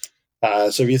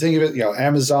 So if you think of it,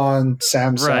 Amazon,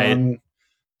 Samsung,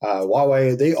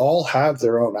 Huawei, they all have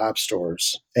their own app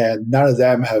stores, and none of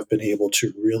them have been able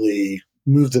to really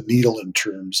move the needle in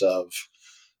terms of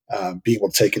being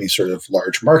able to take any sort of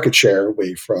large market share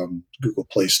away from Google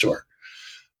Play Store.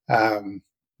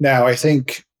 Now, I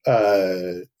think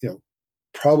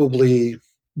probably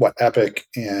what Epic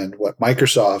and what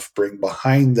Microsoft bring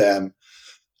behind them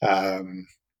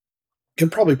can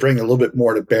probably bring a little bit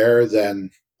more to bear than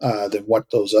what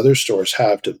those other stores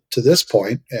have to this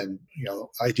point, and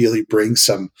ideally bring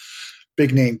some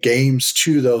big name games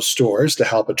to those stores to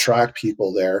help attract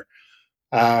people there.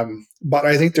 But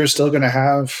I think they're still going to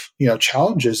have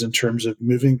challenges in terms of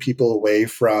moving people away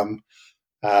from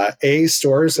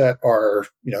stores that are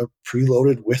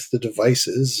preloaded with the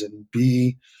devices, and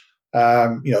B,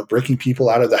 breaking people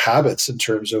out of the habits in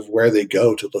terms of where they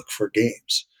go to look for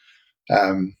games.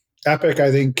 Epic,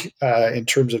 I think, in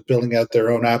terms of building out their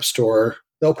own app store,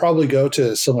 they'll probably go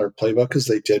to a similar playbook as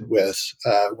they did with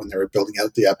when they were building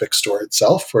out the Epic Store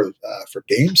itself for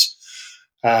games,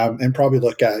 and probably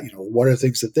look at what are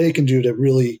things that they can do to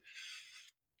really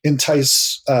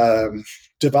entice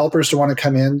developers to want to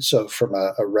come in. So from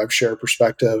a rev share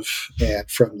perspective, and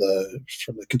from the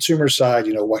consumer side,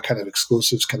 what kind of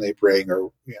exclusives can they bring,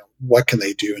 or what can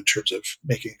they do in terms of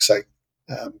making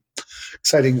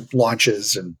exciting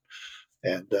launches and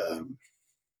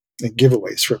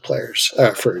giveaways for players,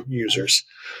 for users.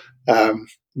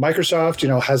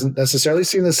 Microsoft, hasn't necessarily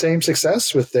seen the same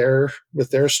success with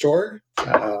their store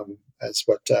as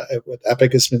what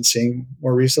Epic has been seeing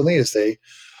more recently as they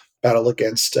battle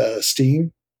against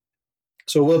Steam.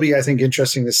 So it will be, I think,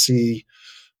 interesting to see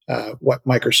what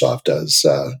Microsoft does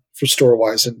for store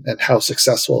wise and how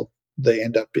successful they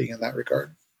end up being in that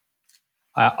regard.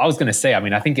 I was going to say, I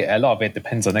mean, I think a lot of it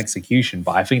depends on execution,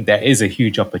 but I think there is a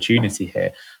huge opportunity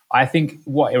here. I think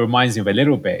what it reminds me of a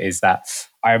little bit is that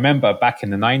I remember back in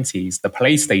the 90s, the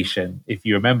PlayStation, if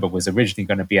you remember, was originally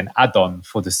going to be an add-on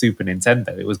for the Super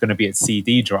Nintendo. It was going to be its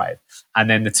CD drive. And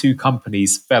then the two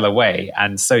companies fell away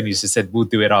and Sony just said, we'll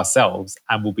do it ourselves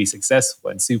and we'll be successful.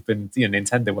 And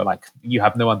Nintendo were like, you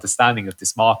have no understanding of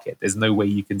this market. There's no way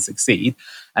you can succeed.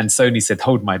 And Sony said,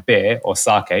 hold my beer, or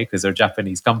sake, because they're a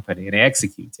Japanese company, and they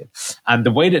executed. And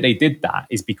the way that they did that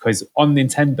is because on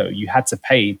Nintendo, you had to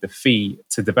pay the fee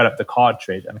to develop the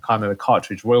cartridge and kind of the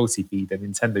cartridge royalty fee that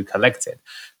Nintendo collected.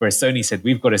 Whereas Sony said,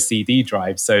 we've got a CD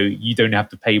drive, so you don't have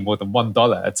to pay more than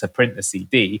 $1 to print the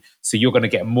CD. So you're going to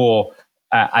get more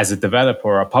as a developer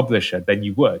or a publisher than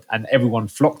you would. And everyone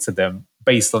flocked to them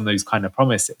based on those kind of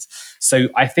promises. So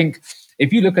I think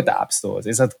if you look at the app stores,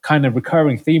 it's a kind of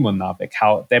recurring theme on Narvik,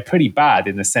 how they're pretty bad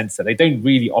in the sense that they don't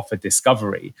really offer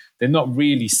discovery. They're not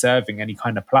really serving any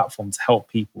kind of platform to help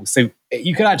people. So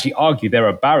you could actually argue they're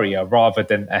a barrier rather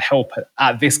than a help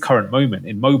at this current moment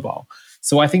in mobile.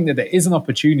 So I think that there is an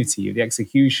opportunity. The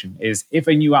execution is if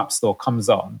a new app store comes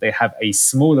on, they have a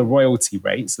smaller royalty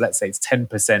rate. So let's say it's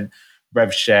 10%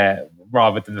 rev share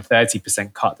rather than the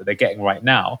 30% cut that they're getting right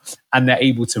now. And they're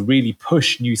able to really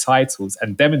push new titles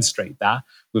and demonstrate that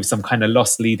with some kind of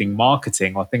loss leading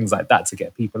marketing or things like that to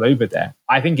get people over there.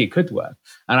 I think it could work.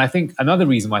 And I think another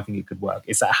reason why I think it could work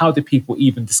is that how do people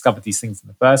even discover these things in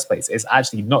the first place? It's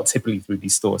actually not typically through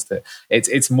these stores.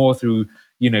 It's more through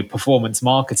performance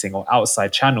marketing or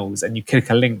outside channels, and you click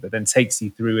a link that then takes you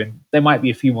through, and there might be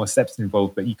a few more steps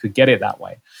involved, but you could get it that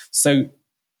way. So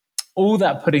all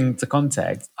that putting into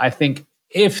context, I think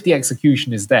if the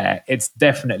execution is there, it's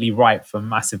definitely ripe for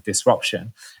massive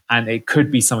disruption, and it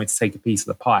could be something to take a piece of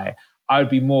the pie. I would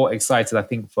be more excited, I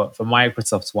think, for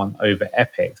Microsoft's one over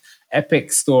Epic.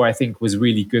 Epic Store, I think, was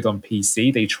really good on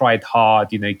PC. They tried hard,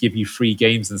 give you free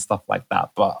games and stuff like that,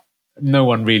 but no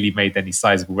one really made any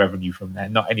sizable revenue from there,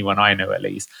 not anyone I know at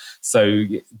least. So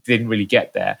it didn't really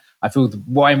get there. I feel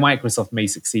why Microsoft may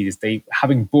succeed is they,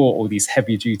 having bought all these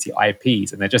heavy duty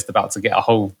IPs and they're just about to get a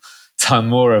whole ton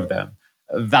more of them,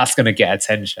 that's going to get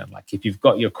attention. Like if you've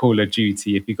got your Call of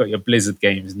Duty, if you've got your Blizzard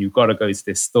games and you've got to go to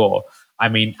this store, I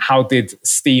mean, how did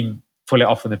Steam pull it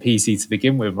off on the PC to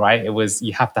begin with, right? It was,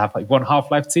 you have to have, like, one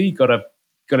Half-Life 2, you got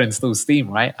to install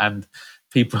Steam, right? And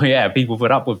people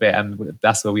put up with it, and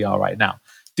that's where we are right now.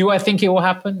 Do I think it will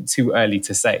happen? Too early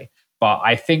to say. But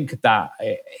I think that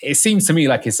it seems to me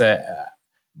like that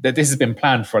this has been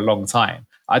planned for a long time.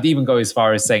 I'd even go as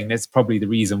far as saying that's probably the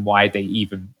reason why they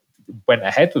even went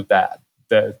ahead with that,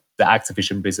 the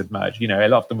Activision Blizzard merge. A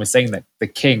lot of them were saying that the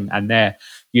King and their,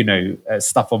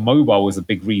 stuff on mobile was a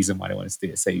big reason why they wanted to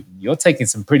do it. So you're taking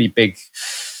some pretty big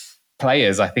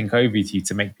players, I think, over to you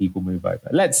to make people move over.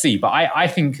 Let's see. But I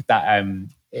think that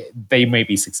they may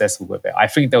be successful with it. I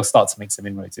think they'll start to make some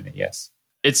inroads in it, yes.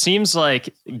 It seems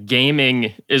like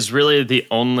gaming is really the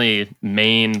only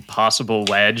main possible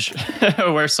wedge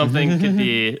where something could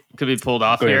be pulled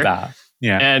off here.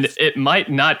 Yeah. And it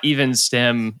might not even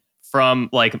stem from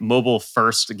like mobile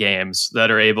first games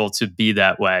that are able to be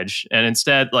that wedge. And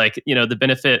instead, the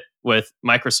benefit with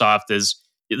Microsoft is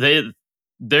they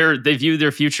view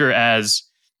their future as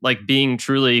like being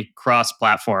truly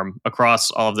cross-platform across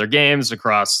all of their games,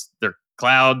 across their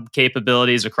cloud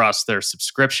capabilities, across their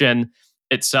subscription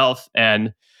itself.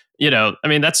 And,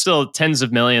 that's still tens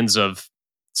of millions of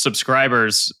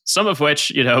subscribers, some of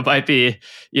which, might be,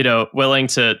 willing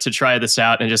to try this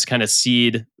out and just kind of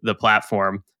seed the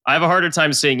platform. I have a harder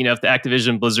time seeing, if the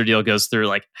Activision Blizzard deal goes through,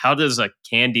 like, how does a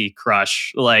Candy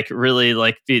Crush really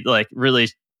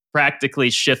practically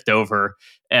shift over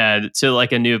and to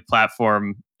like a new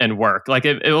platform and work? Like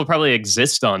it will probably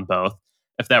exist on both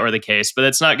if that were the case, but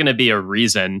it's not going to be a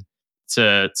reason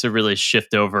to really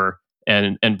shift over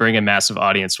and bring a massive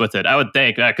audience with it. I would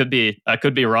think I could be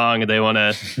wrong. They want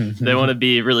to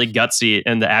be really gutsy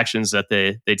in the actions that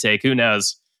they take. Who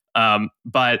knows?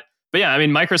 But yeah, I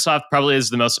mean, Microsoft probably is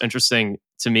the most interesting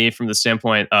to me from the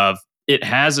standpoint of it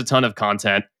has a ton of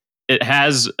content. It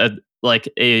has a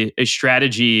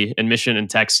strategy and mission and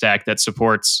tech stack that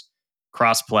supports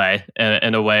crossplay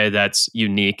in a way that's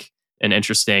unique and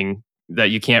interesting that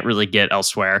you can't really get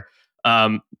elsewhere.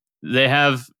 They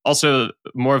have also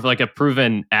more of like a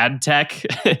proven ad tech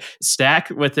stack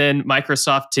within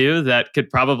Microsoft too that could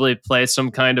probably play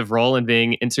some kind of role in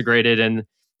being integrated in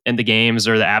the games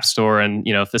or the App Store and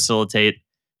facilitate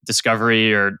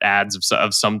discovery or ads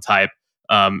of some type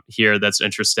here. That's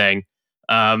interesting.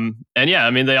 And yeah,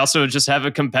 I mean, they also just have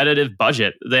a competitive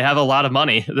budget. They have a lot of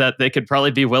money that they could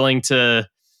probably be willing to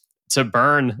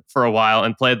burn for a while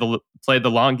and play the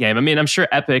long game. I mean, I'm sure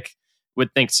Epic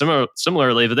would think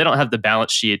similarly, but they don't have the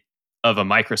balance sheet of a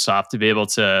Microsoft to be able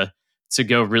to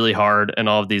go really hard in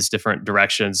all of these different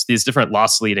directions, these different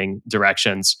loss leading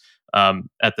directions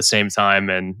at the same time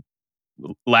and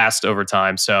last over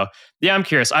time. So yeah, I'm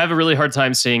curious. I have a really hard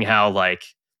time seeing how like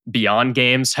beyond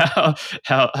games, how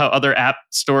other app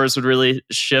stores would really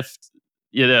shift,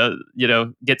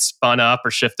 get spun up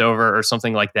or shift over or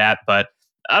something like that. But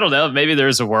I don't know. Maybe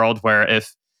there's a world where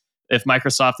if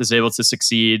Microsoft is able to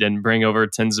succeed and bring over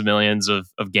tens of millions of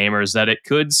gamers, that it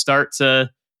could start to,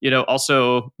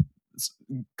 also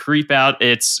creep out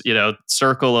its,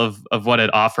 circle of what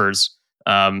it offers,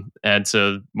 and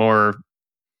to more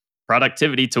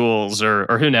productivity tools or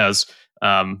who knows.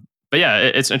 But yeah,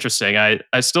 it's interesting.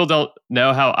 I still don't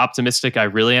know how optimistic I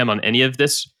really am on any of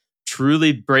this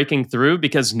truly breaking through,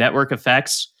 because network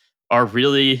effects are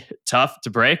really tough to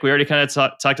break. We already kind of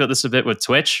talked about this a bit with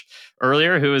Twitch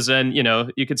earlier, who was in,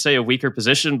 you could say a weaker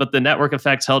position, but the network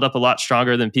effects held up a lot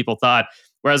stronger than people thought.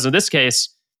 Whereas in this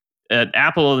case,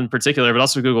 Apple in particular, but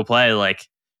also Google Play, like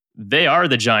they are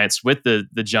the giants with the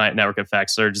giant network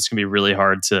effects. They're just going to be really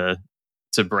hard to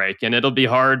break. And it'll be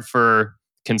hard for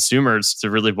consumers to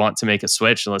really want to make a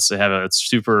switch unless they have a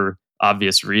super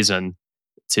obvious reason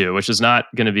to, which is not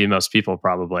going to be most people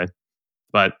probably.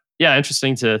 But yeah,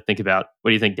 interesting to think about.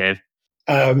 What do you think, Dave?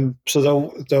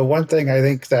 So the one thing I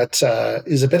think that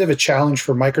is a bit of a challenge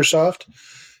for Microsoft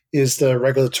is the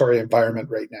regulatory environment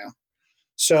right now.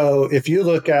 So if you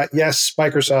look at, yes,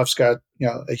 Microsoft's got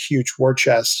a huge war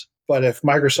chest, but if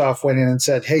Microsoft went in and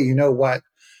said, hey, you know what?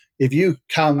 If you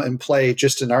come and play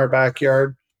just in our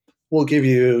backyard, we'll give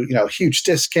you huge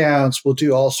discounts. We'll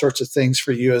do all sorts of things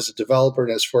for you as a developer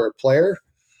and as for a player.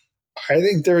 I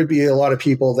think there would be a lot of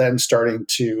people then starting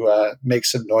to make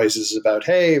some noises about,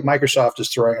 hey, Microsoft is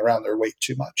throwing around their weight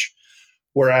too much.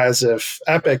 Whereas if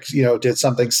Epic, did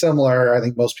something similar, I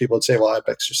think most people would say, well,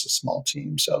 Epic's just a small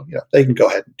team, so they can go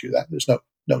ahead and do that. There's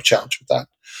no challenge with that.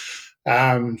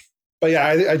 But yeah,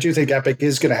 I do think Epic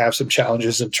is going to have some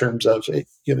challenges in terms of,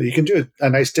 you can do a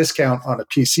nice discount on a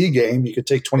PC game. You could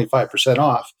take 25%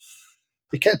 off.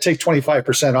 You can't take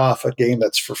 25% off a game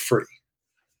that's for free.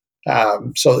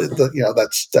 So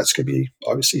that's going to be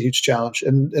obviously a huge challenge.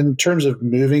 And in terms of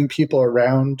moving people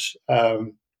around,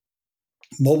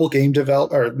 mobile game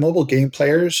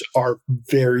players are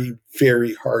very,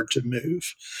 very hard to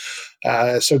move.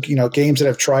 So games that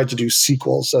have tried to do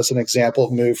sequels, as an example,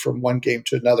 move from one game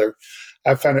to another,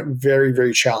 I've found it very,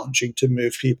 very challenging to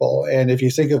move people. And if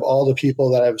you think of all the people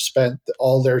that have spent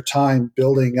all their time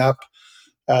building up,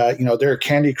 their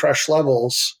Candy Crush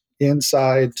levels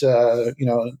inside, the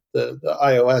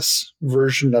iOS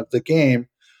version of the game,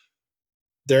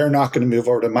 they're not going to move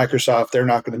over to Microsoft. They're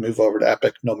not going to move over to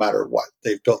Epic no matter what.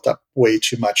 They've built up way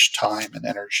too much time and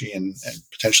energy and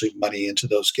potentially money into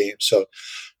those games. So,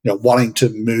 wanting to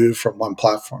move from one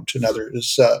platform to another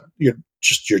is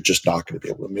you're just not going to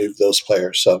be able to move those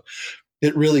players. So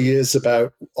it really is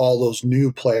about all those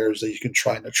new players that you can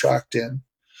try and attract in.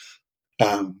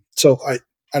 So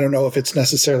I don't know if it's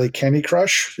necessarily Candy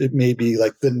Crush. It may be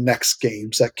like the next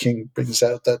games that King brings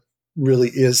out that really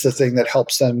is the thing that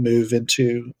helps them move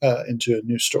into a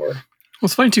new store. Well,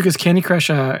 it's funny too, because Candy Crush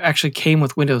actually came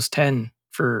with Windows 10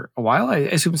 for a while. I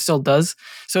assume it still does.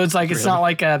 So it's like, it's not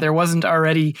like there wasn't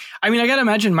already. I mean, I got to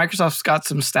imagine Microsoft's got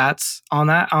some stats on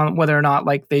that, on whether or not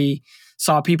like they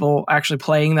saw people actually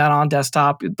playing that on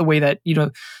desktop, the way that,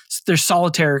 their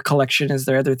Solitaire collection is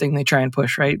their other thing they try and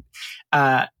push, right?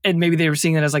 And maybe they were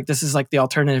seeing it as like, this is like the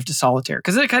alternative to Solitaire.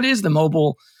 Because it kind of is the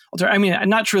mobile alternative. I mean,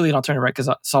 not truly an alternative, right?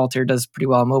 Because Solitaire does pretty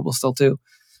well on mobile still too.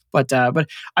 But I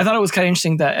thought it was kind of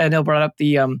interesting that Anil brought up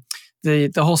the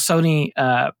whole Sony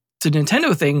to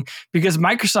Nintendo thing, because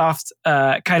Microsoft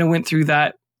kind of went through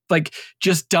that, like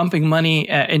just dumping money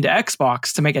into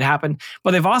Xbox to make it happen.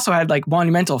 But they've also had like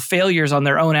monumental failures on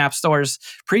their own app stores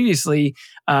previously,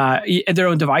 their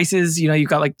own devices. You've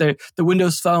got like the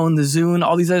Windows Phone, the Zune,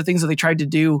 all these other things that they tried to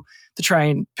do to try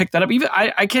and pick that up. Even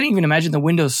I can't even imagine the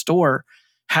Windows Store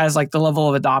has like the level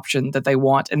of adoption that they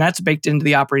want, and that's baked into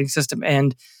the operating system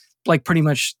and like pretty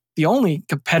much the only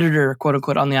competitor, quote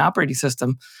unquote, on the operating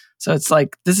system. So it's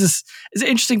like, it's an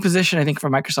interesting position, I think, for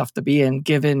Microsoft to be in,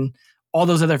 given all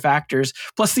those other factors.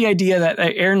 Plus the idea that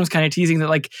Aaron was kind of teasing that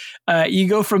like you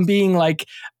go from being like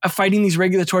fighting these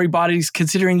regulatory bodies,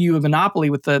 considering you a monopoly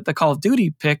with the Call of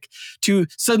Duty pick, to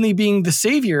suddenly being the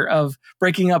savior of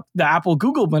breaking up the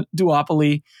Apple-Google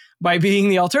duopoly by being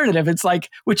the alternative. It's like,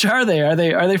 which are they? Are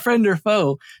they friend or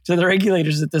foe to the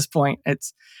regulators at this point?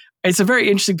 It's a very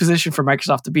interesting position for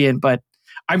Microsoft to be in, but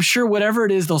I'm sure whatever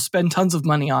it is, they'll spend tons of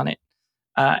money on it.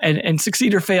 And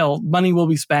succeed or fail, money will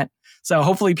be spent. So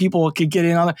hopefully people could get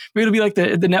in on it. Maybe it'll be like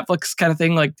the Netflix kind of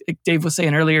thing, like Dave was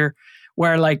saying earlier,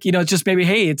 where like, it's just maybe,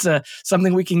 hey, it's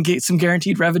something we can get some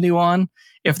guaranteed revenue on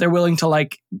if they're willing to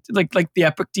like the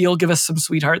Epic deal, give us some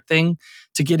sweetheart thing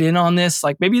to get in on this.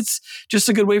 Like maybe it's just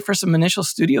a good way for some initial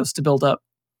studios to build up.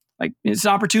 Like it's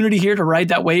an opportunity here to ride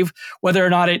that wave, whether or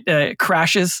not it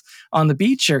crashes on the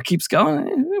beach or keeps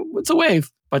going. It's a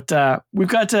wave. But we've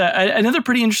got another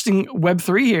pretty interesting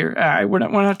Web3 here. We're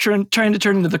not trying to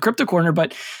turn into the crypto corner,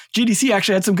 but GDC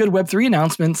actually had some good Web3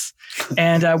 announcements.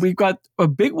 And we've got a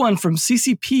big one from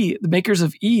CCP, the makers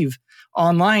of EVE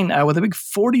Online, with a big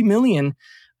 $40 million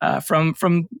from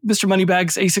Mr.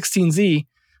 Moneybags A16Z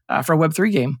for a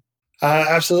Web3 game.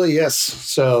 Absolutely, yes.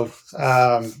 So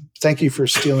thank you for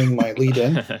stealing my lead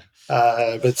in.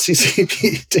 But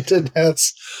CCP did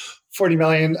announce 40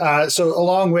 million. So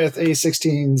along with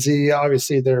A16Z,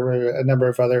 obviously there were a number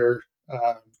of other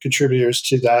contributors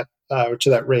to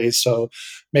that raise. So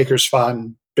Makers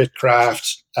Fund,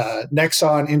 Bitcraft,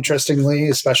 Nexon, interestingly,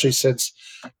 especially since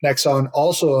Nexon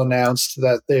also announced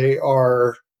that they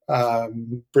are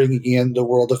bringing in the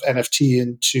world of NFT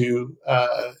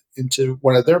into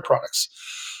one of their products.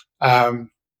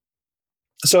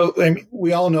 So I mean,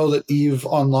 we all know that EVE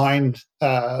Online,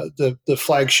 the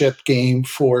flagship game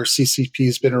for CCP,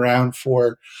 has been around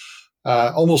for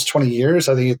almost 20 years.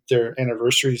 I think their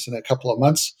anniversary is in a couple of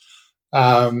months.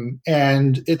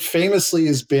 And it famously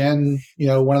has been,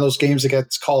 one of those games that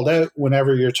gets called out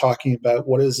whenever you're talking about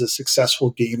what is a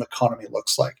successful game economy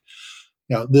looks like.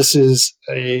 This is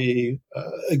a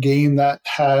game that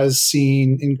has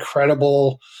seen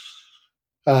incredible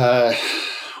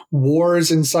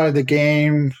wars inside the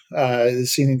game,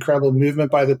 seen incredible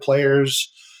movement by the players,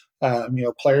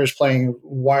 players playing a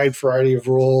wide variety of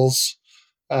roles.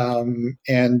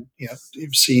 And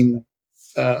you've seen,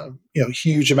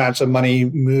 huge amounts of money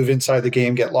move inside the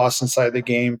game, get lost inside the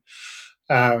game.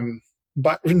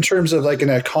 But in terms of like an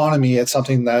economy, it's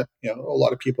something that, a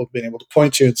lot of people have been able to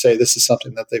point to and say, this is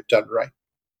something that they've done right.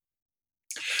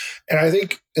 And I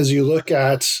think as you look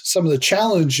at some of the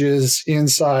challenges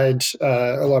inside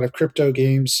a lot of crypto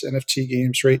games, NFT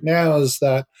games right now, is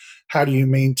that how do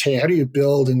you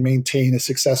build and maintain a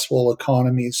successful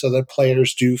economy so that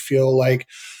players do feel like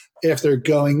if they're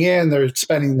going in, they're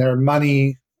spending their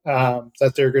money,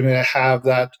 that they're going to have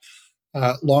that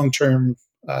long-term,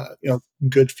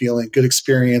 good feeling, good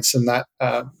experience, and that,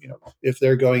 if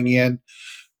they're going in,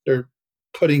 they're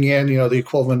putting in, the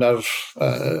equivalent of,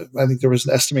 I think there was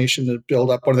an estimation to build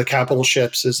up one of the capital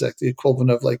ships is like the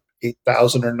equivalent of like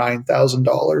 $8,000 or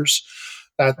 $9,000.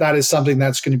 That is something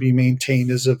that's going to be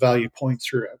maintained as a value point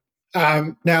throughout.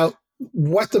 Now,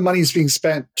 what the money is being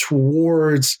spent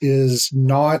towards is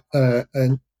not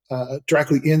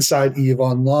directly inside EVE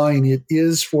Online. It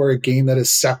is for a game that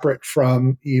is separate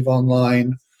from EVE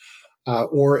Online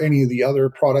or any of the other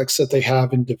products that they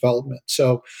have in development.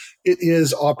 So it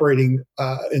is operating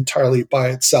entirely by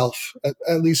itself,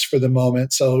 at least for the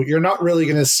moment. So you're not really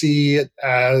going to see it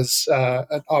as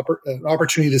an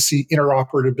opportunity to see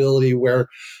interoperability where,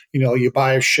 you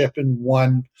buy a ship in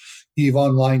one EVE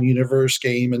Online universe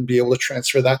game and be able to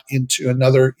transfer that into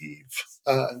another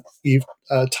EVE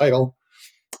title.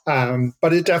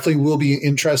 But it definitely will be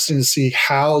interesting to see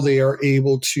how they are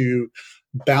able to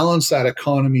balance that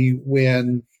economy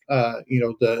when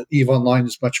the EVE Online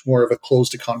is much more of a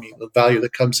closed economy. The value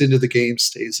that comes into the game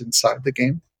stays inside the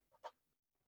game.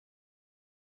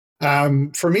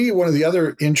 For me, one of the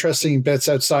other interesting bits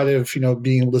outside of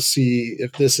being able to see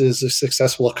if this is a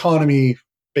successful economy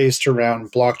based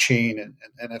around blockchain and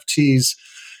NFTs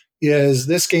is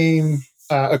this game,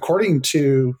 according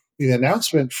to the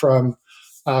announcement from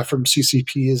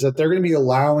CCP, is that they're going to be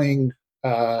allowing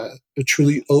a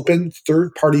truly open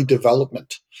third-party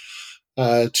development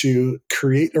to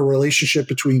create a relationship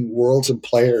between worlds and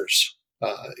players,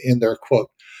 in their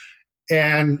quote.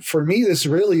 And for me, this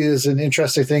really is an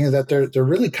interesting thing that they're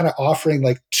really kind of offering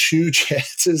like two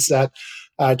chances at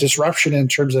disruption in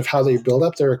terms of how they build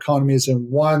up their economies. And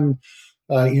one,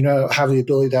 have the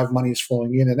ability to have monies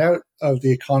flowing in and out of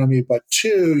the economy. But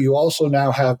two, you also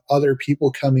now have other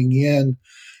people coming in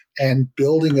and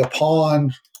building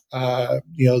upon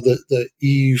the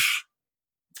EVE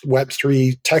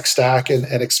Web3 tech stack and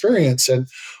experience. And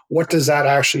what does that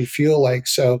actually feel like?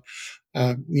 So,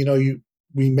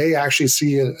 we may actually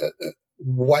see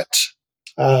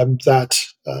that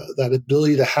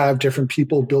ability to have different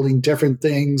people building different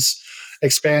things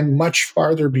expand much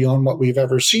farther beyond what we've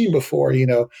ever seen before.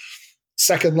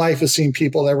 Second Life has seen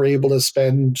people that were able to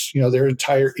spend, their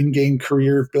entire in-game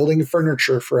career building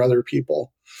furniture for other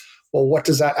people. Well, what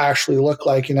does that actually look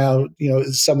like?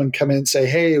 Is someone come in and say,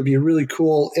 hey, it would be really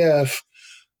cool if,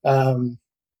 in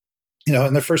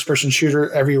the first-person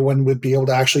shooter, everyone would be able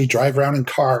to actually drive around in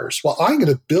cars. Well, I'm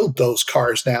going to build those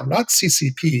cars now, not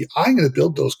CCP. I'm going to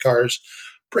build those cars,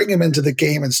 bring them into the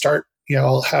game, and start.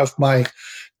 I'll have my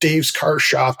Dave's Car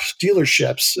Shop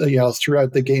dealerships.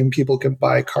 Throughout the game, people can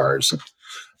buy cars.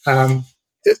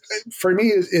 For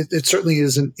me, it certainly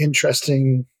is an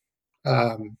interesting.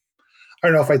 I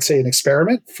don't know if I'd say an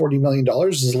experiment. $40 million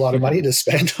is a lot of money to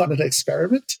spend on an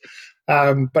experiment.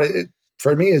 But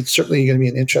for me, it's certainly going to be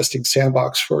an interesting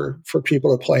sandbox for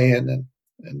people to play in.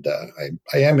 And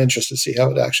I am interested to see how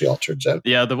it actually all turns out.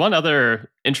 Yeah, the one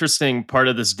other interesting part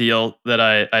of this deal that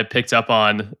I picked up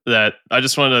on that I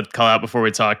just wanted to call out before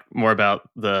we talk more about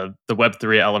the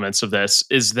Web3 elements of this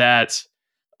is that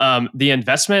the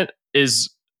investment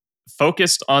is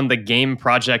focused on the game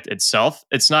project itself.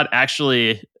 It's not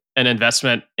actually an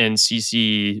investment in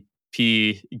CCP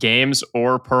games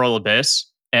or Pearl Abyss,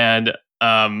 and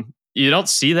you don't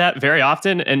see that very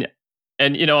often. And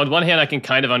on one hand, I can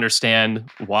kind of understand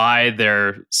why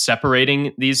they're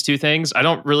separating these two things. I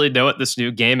don't really know what this new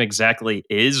game exactly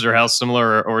is, or how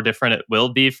similar or different it will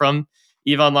be from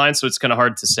EVE Online, so it's kind of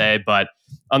hard to say. But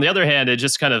on the other hand, it's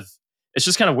just kind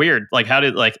of weird. Like,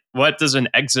 what does an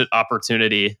exit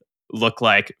opportunity look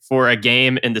like for a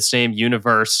game in the same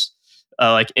universe?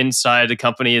 Like inside a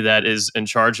company that is in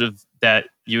charge of that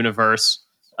universe.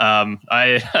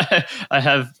 I I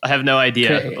have no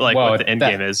idea what the end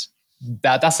game is.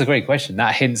 That's a great question.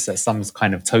 That hints at some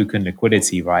kind of token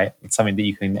liquidity, right? It's something that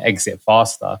you can exit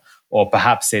faster, or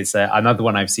perhaps it's another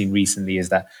one I've seen recently is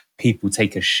that people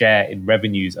take a share in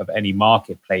revenues of any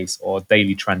marketplace or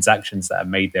daily transactions that are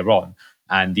made thereon.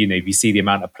 And, if you see the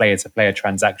amount of player-to-player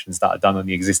transactions that are done on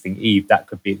the existing EVE, that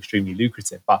could be extremely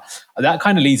lucrative. But that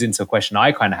kind of leads into a question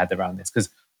I kind of had around this, because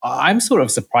I'm sort of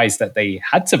surprised that they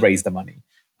had to raise the money.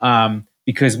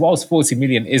 Because whilst 40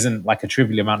 million isn't like a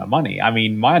trivial amount of money, I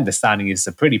mean, my understanding is it's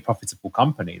a pretty profitable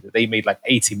company that they made like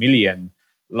 80 million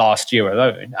last year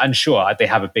alone. And sure, they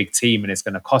have a big team and it's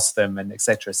going to cost them and et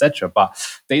cetera,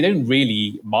 but they don't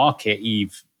really market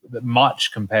EVE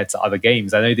much compared to other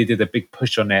games. I know they did a big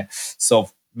push on it sort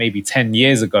of maybe 10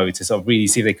 years ago to sort of really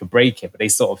see if they could break it, but they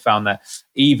sort of found that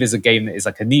EVE is a game that is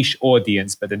like a niche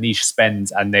audience, but the niche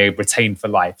spends and they retain for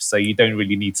life, so you don't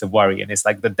really need to worry, and it's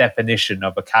like the definition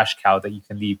of a cash cow that you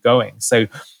can leave going. So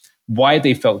why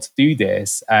they felt to do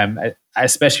this,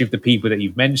 especially with the people that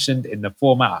you've mentioned in the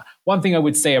format. One thing I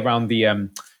would say around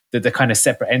the kind of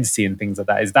separate entity and things like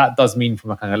that is that does mean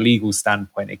from a kind of legal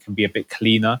standpoint, it can be a bit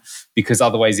cleaner, because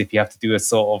otherwise if you have to do a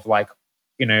sort of like,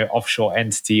 offshore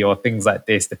entity or things like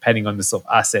this, depending on the sort of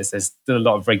assets, there's still a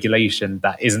lot of regulation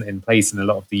that isn't in place in a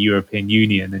lot of the European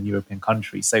Union and European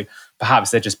countries. So perhaps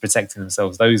they're just protecting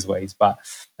themselves those ways. But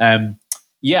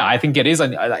yeah, I think it is.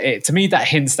 To me, that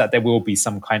hints that there will be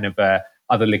some kind of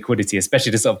other liquidity,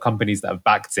 especially the sort of companies that have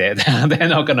backed it. They're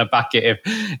not going to back it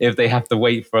if they have to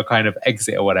wait for a kind of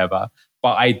exit or whatever.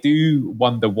 But I do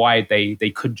wonder why they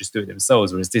couldn't just do it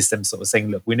themselves, or is this them sort of saying,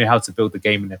 look, we know how to build the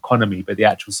game and economy, but the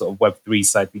actual sort of Web3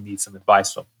 side, we need some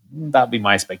advice from. That'd be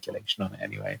my speculation on it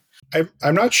anyway.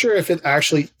 I'm not sure if it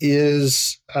actually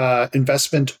is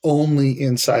investment only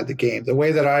inside the game. The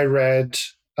way that I read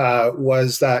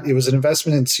was that it was an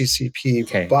investment in CCP,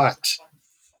 okay, but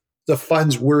the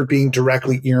funds were being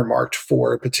directly earmarked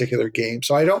for a particular game.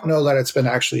 So I don't know that it's been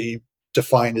actually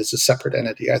defined as a separate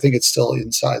entity. I think it's still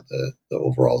inside the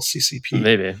overall CCP.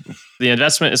 Maybe. The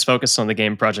investment is focused on the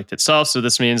game project itself, so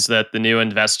this means that the new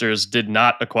investors did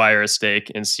not acquire a stake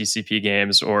in CCP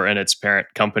Games or in its parent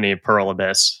company, Pearl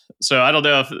Abyss. So I don't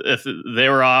know if they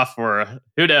were off, or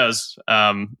who knows.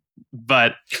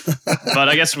 But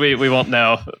I guess we won't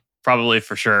know probably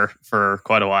for sure for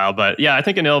quite a while. But yeah, I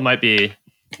think Anil might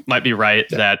be right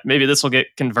that maybe this will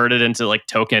get converted into like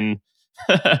token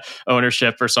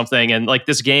ownership or something, and like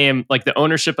this game, like the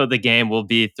ownership of the game will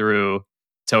be through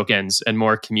tokens and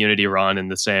more community run in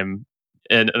the same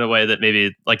in a way that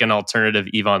maybe like an alternative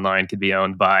EVE Online could be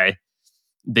owned by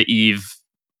the EVE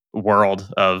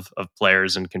world of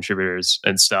players and contributors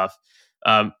and stuff.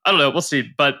 I don't know, we'll see.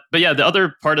 But yeah, the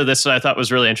other part of this that I thought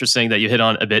was really interesting that you hit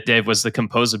on a bit, Dave, was the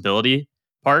composability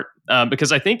part,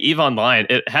 because I think EVE Online,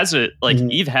 it has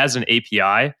EVE has an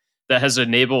API that has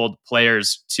enabled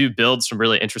players to build some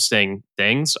really interesting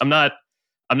things. I'm not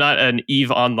an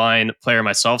EVE Online player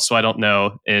myself, so I don't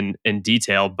know in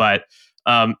detail, but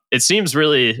It seems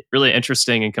really, really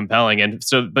interesting and compelling. And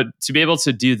so, but to be able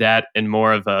to do that in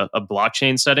more of a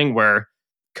blockchain setting where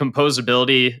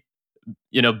composability,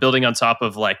 building on top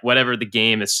of like whatever the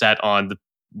game is set on,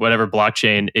 whatever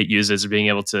blockchain it uses, being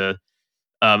able to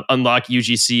unlock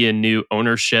UGC in new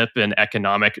ownership and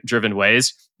economic driven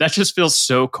ways. That just feels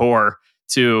so core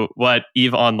to what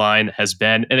EVE Online has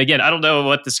been. And again, I don't know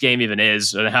what this game even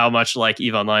is and how much like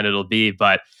EVE Online it'll be,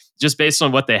 but just based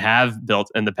on what they have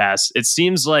built in the past, it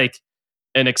seems like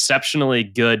an exceptionally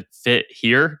good fit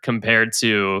here compared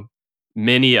to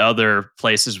many other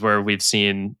places where we've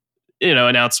seen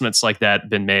announcements like that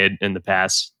been made in the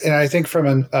past. And I think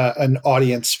from an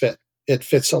audience fit, it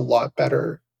fits a lot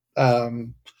better.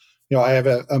 I have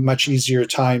a much easier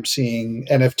time seeing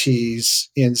NFTs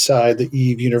inside the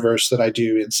EVE universe than I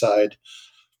do inside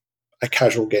a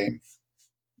casual game,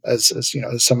 as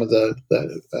some of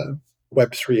the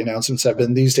Web3 announcements have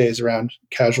been these days around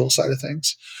casual side of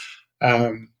things.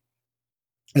 And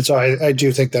so I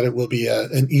do think that it will be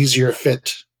an easier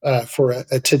fit for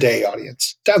a today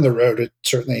audience. Down the road, it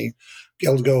certainly be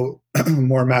able to go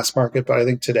more mass market, but I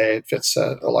think today it fits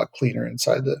a lot cleaner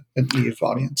inside an EVE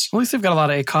audience. At least they've got a lot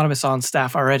of economists on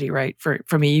staff already, right?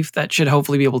 From EVE that should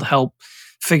hopefully be able to help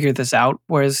figure this out.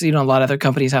 Whereas, a lot of other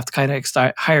companies have to kind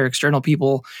of hire external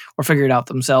people or figure it out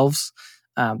themselves.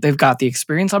 They've got the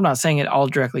experience. I'm not saying it all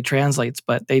directly translates,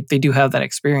 but they do have that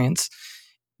experience.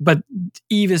 But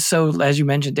EVE is so, as you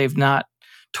mentioned, Dave, not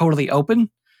totally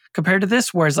open compared to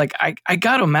this. Whereas, like, I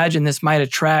got to imagine this might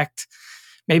attract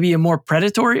maybe a more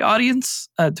predatory audience,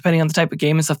 depending on the type of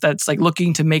game and stuff that's like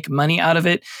looking to make money out of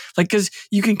it. Like, because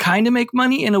you can kind of make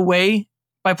money in a way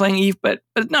by playing EVE, but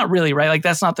not really, right? Like,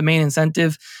 that's not the main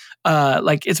incentive.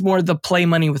 Like, it's more the play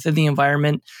money within the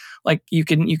environment. Like, you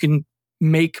can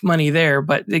make money there,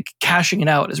 but cashing it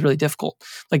out is really difficult.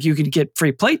 Like, you can get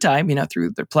free playtime,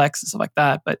 through their Plex and stuff like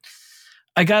that. But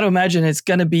I got to imagine it's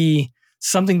going to be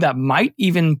something that might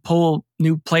even pull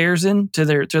new players into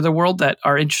their world that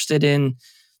are interested in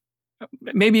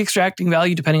maybe extracting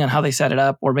value, depending on how they set it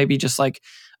up, or maybe just like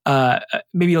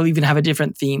maybe they'll even have a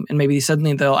different theme, and maybe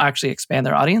suddenly they'll actually expand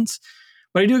their audience.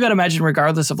 But I do got to imagine,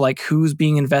 regardless of like who's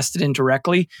being invested in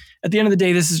directly, at the end of the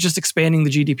day, this is just expanding the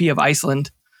GDP of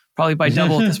Iceland, probably by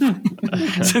double at this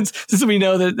point, since we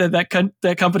know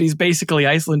that company is basically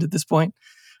Iceland at this point,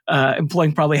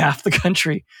 employing probably half the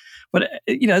country. But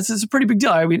it's a pretty big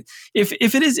deal. I mean, if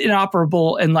it is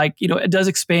inoperable and like it does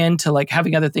expand to like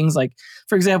having other things, like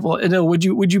for example, would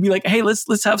you be like, hey,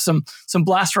 let's have some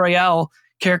Blast Royale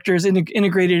characters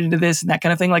integrated into this and that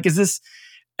kind of thing? Like, is this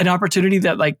an opportunity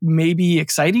that like may be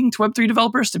exciting to Web3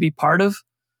 developers to be part of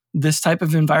this type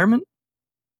of environment?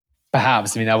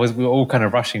 Perhaps. I mean, we were all kind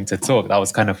of rushing to talk. That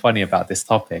was kind of funny about this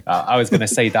topic. I was going to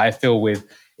say that I feel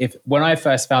when I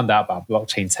first found out about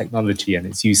blockchain technology and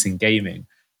its use in gaming,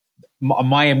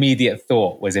 my immediate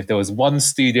thought was, if there was one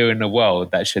studio in the world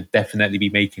that should definitely be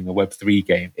making a Web3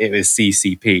 game, it was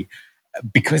CCP.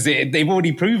 Because they've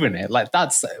already proven it. Like,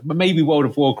 that's maybe World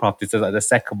of Warcraft is like the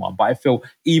second one, but I feel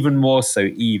even more so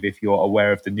EVE if you're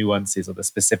aware of the nuances or the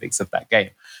specifics of that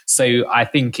game. So I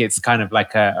think it's kind of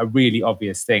like a really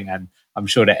obvious thing, and I'm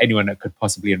sure that anyone that could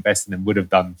possibly invest in them would have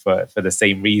done for the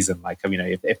same reason. Like,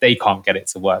 if they can't get it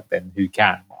to work, then who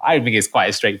can? I think it's quite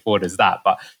as straightforward as that,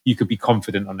 but you could be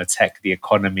confident on the tech, the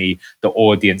economy, the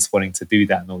audience wanting to do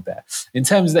that and all that. In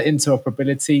terms of the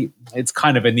interoperability, it's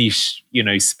kind of a niche,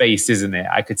 space, isn't it?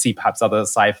 I could see perhaps other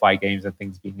sci-fi games and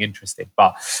things being interesting,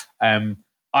 but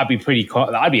I'd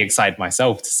be excited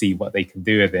myself to see what they can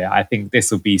do with it. I think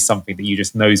this will be something that you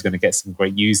just know is going to get some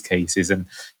great use cases. And,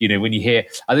 when you hear,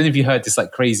 I don't know if you heard this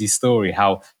like crazy story,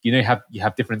 how, you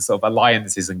have different sort of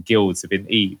alliances and guilds within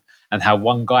EVE, and how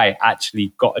one guy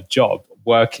actually got a job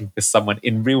working for someone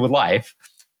in real life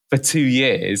for 2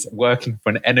 years, working for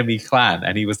an enemy clan,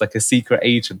 and he was like a secret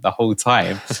agent the whole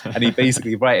time. And he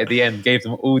basically, right at the end, gave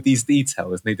them all these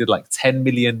details, and they did like $10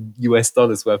 million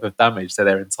worth of damage to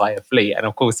their entire fleet. And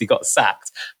of course, he got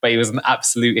sacked, but he was an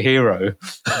absolute hero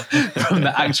from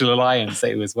the actual alliance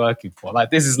that he was working for. Like,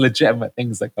 this is legitimate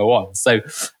things that go on. So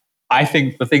I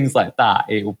think for things like that,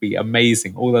 it will be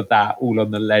amazing. All of that, all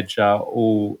on the ledger,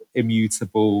 all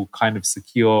immutable, kind of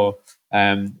secure.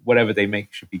 Whatever they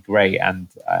make should be great. And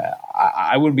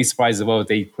I wouldn't be surprised as well if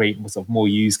they create sort of more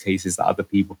use cases that other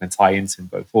people can tie into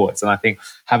and go forwards. And I think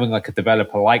having like a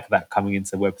developer like that coming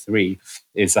into Web3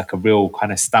 is like a real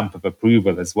kind of stamp of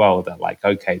approval as well, that like,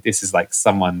 okay, this is like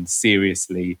someone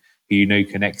seriously who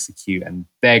can execute, and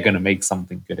they're going to make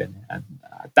something good in it. And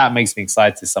that makes me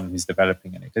excited as someone who's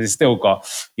developing in it, because it's still got,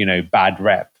 bad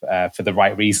rep for the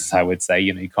right reasons, I would say.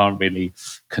 You can't really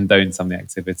condone some of the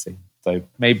activity. So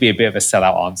maybe a bit of a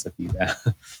sellout answer for you there.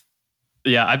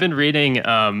 Yeah, I've been reading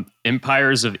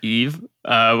Empires of Eve,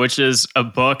 which is a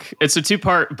book. It's a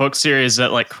 2-part book series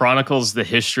that like chronicles the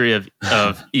history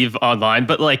of Eve Online,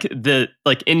 but like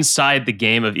inside the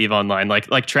game of Eve Online,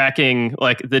 like tracking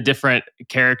like the different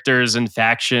characters and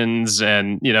factions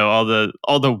and all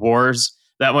the wars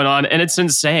that went on, and it's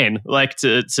insane. Like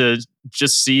to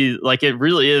just see like it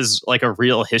really is like a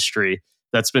real history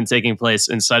that's been taking place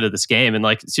inside of this game. And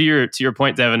like to your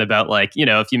point, Devin, about like,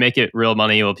 if you make it real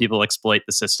money, will people exploit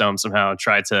the system somehow and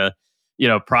try to,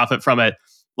 profit from it?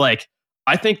 Like,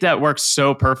 I think that works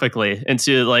so perfectly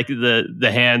into like the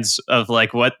hands of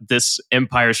like what this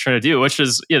empire is trying to do, which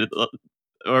is,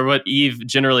 or what Eve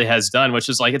generally has done, which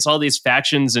is like it's all these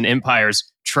factions and empires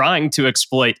trying to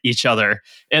exploit each other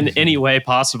in any way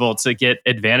possible to get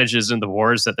advantages in the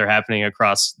wars that they're happening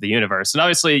across the universe. And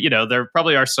obviously, there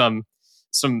probably are some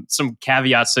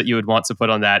caveats that you would want to put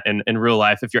on that in real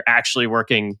life if you're actually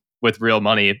working with real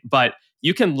money, but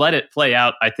you can let it play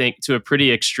out, I think, to a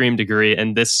pretty extreme degree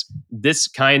in this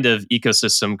kind of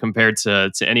ecosystem compared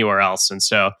to anywhere else. And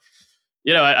so,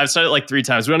 I've said it like 3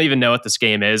 times. We don't even know what this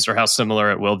game is or how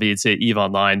similar it will be to EVE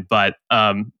Online, but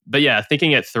yeah,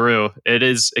 thinking it through, it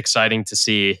is exciting to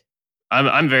see.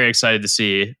 I'm very excited to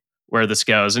see where this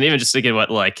goes, and even just thinking what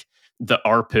like the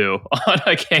ARPU on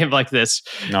a game like this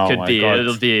could be. God.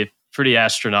 It'll be pretty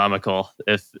astronomical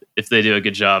if they do a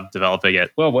good job developing it.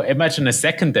 Well, imagine the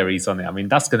secondaries on it. I mean,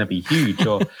 that's going to be huge.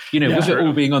 Or, with it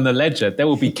all being on the ledger, there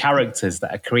will be characters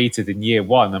that are created in year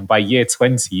 1. And by year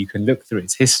 20, you can look through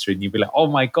its history and you'll be like, oh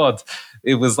my God,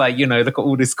 it was like, look at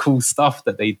all this cool stuff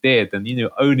that they did. And,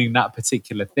 owning that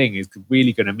particular thing is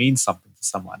really going to mean something to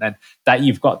someone. And that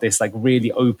you've got this like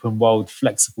really open world,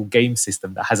 flexible game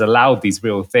system that has allowed these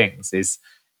real things is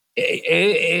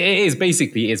it's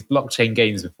blockchain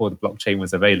games before the blockchain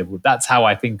was available. That's how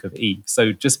I think of Eve.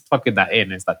 So just plugging that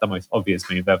in is like the most obvious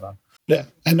move ever. Yeah,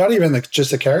 and not even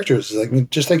just the characters. Like,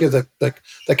 just think of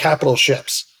the capital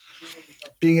ships.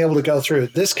 Being able to go through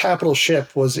this capital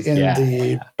ship was in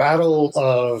the Battle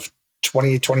of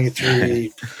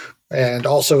 2023, and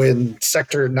also in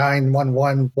Sector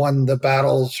 911 won the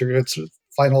battle through its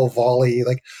final volley.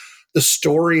 Like, the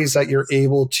stories that you're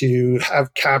able to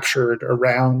have captured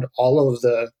around all of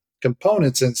the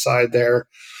components inside there,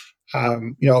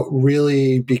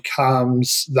 really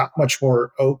becomes that much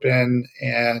more open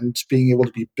and being able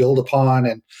to be built upon,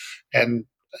 and at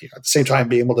the same time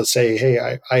being able to say,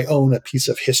 hey, I own a piece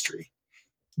of history.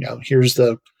 Here's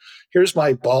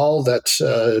my ball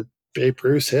that Babe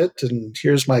Ruth hit, and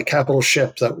here's my capital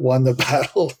ship that won the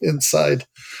battle inside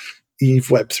Eve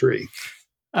Web 3.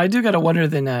 I do got to wonder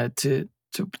then to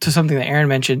something that Aaron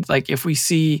mentioned, like if we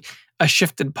see a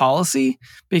shift in policy,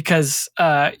 because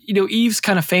Eve's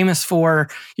kind of famous for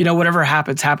whatever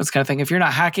happens kind of thing. If you're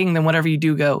not hacking, then whatever you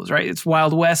do goes, right? It's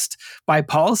Wild West by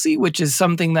policy, which is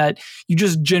something that you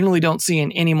just generally don't see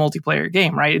in any multiplayer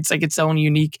game, right? It's like its own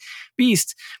unique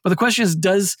beast. But the question is,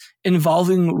 does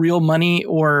involving real money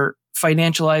or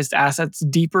financialized assets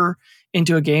deeper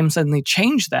into a game suddenly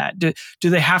change that? Do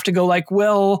they have to go like,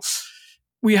 well,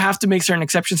 we have to make certain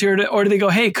exceptions here, or do they go,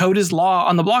 hey, code is law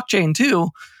on the blockchain too?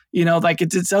 Like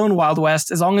it's its own Wild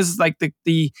West, as long as like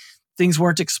the things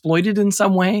weren't exploited in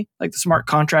some way, like the smart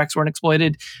contracts weren't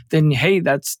exploited, then hey,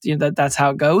 that's that's how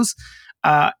it goes.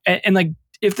 And like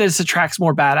if this attracts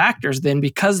more bad actors, then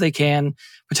because they can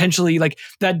potentially, like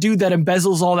that dude that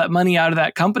embezzles all that money out of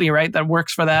that company, right, that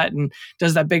works for that and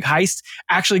does that big heist,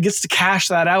 actually gets to cash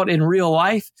that out in real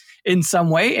life in some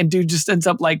way, and dude just ends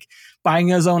up like buying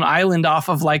his own island off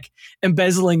of like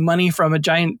embezzling money from a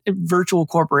giant virtual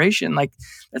corporation. Like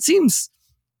that seems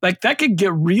like that could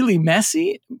get really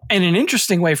messy in an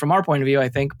interesting way from our point of view, I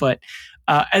think. But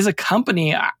as a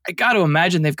company, I got to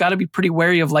imagine they've got to be pretty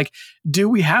wary of like, do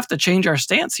we have to change our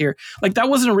stance here? Like that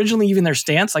wasn't originally even their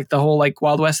stance, like the whole like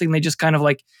Wild West thing. They just kind of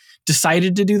like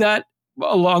decided to do that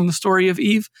along the story of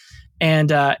Eve.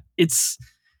 And it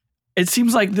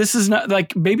seems like this is not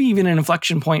like maybe even an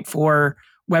inflection point for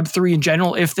Web3 in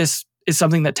general, if this is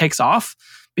something that takes off,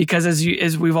 because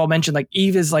as we've all mentioned, like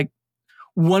Eve is like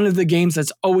one of the games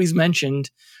that's always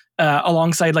mentioned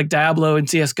alongside like Diablo and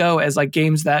CSGO as like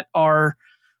games that are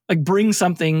like bring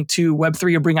something to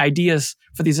Web3 or bring ideas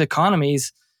for these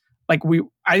economies. Like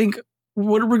I think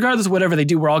regardless of whatever they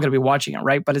do, we're all going to be watching it,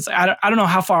 right? But it's I don't know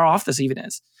how far off this even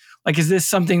is. Like, is this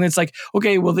something that's like,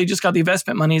 okay, well, they just got the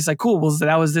investment money. It's like, cool. Well,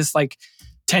 that was this like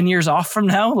 10 years off from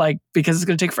now, like, because it's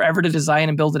going to take forever to design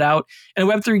and build it out. And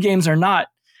Web3 games are not,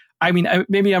 I mean,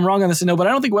 maybe I'm wrong on this, but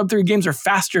I don't think Web3 games are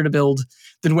faster to build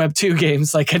than Web2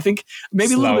 games. Like, I think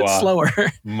maybe a little bit slower.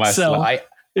 So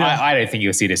I don't think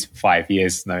you'll see this for 5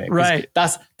 years. No, right.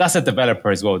 That's a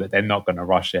developer as well, that they're not going to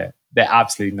rush it. They're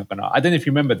absolutely not going to. I don't know if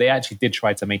you remember, they actually did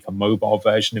try to make a mobile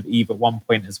version of Eve at one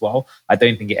point as well. I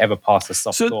don't think it ever passed a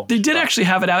soft launch. They did actually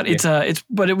have it out. Yeah.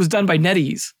 But it was done by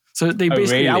NetEase. So they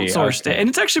basically outsourced it. And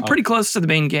it's actually pretty close to the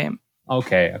main game.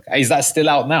 Okay. Is that still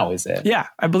out now, is it? Yeah,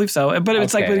 I believe so. But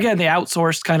it's but again, they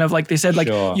outsourced kind of like they said,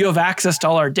 you have access to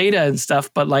all our data and stuff,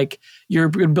 but you're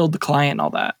going to build the client and all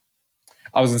that.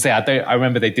 I was going to say, I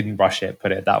remember they didn't rush it,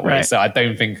 put it that way. Right. So I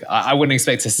don't think, I wouldn't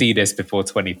expect to see this before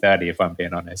 2030, if I'm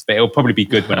being honest. But it'll probably be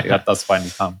good when that does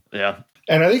finally come. Yeah.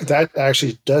 And I think that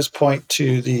actually does point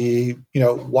to the,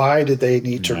 why did they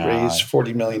need to raise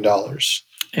 $40 million?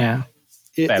 Yeah.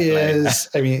 It is,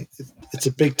 it's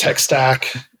a big tech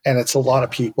stack and it's a lot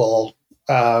of people.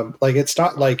 It's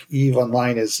not like EVE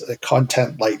Online is a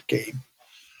content light game.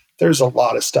 There's a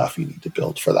lot of stuff you need to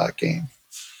build for that game.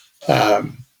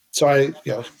 So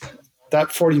that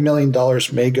 $40 million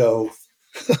may go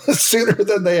sooner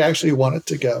than they actually want it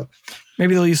to go.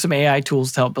 Maybe they'll use some AI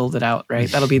tools to help build it out, right?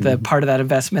 That'll be the part of that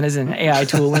investment is in AI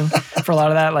tooling for a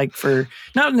lot of that, for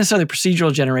not necessarily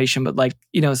procedural generation, but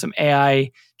some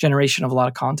AI generation of a lot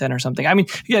of content or something.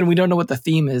 Again, we don't know what the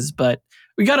theme is, but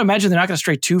we got to imagine they're not going to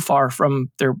stray too far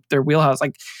from their wheelhouse.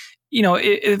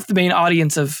 If the main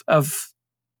audience of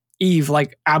Eve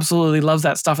absolutely loves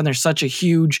that stuff, and there's such a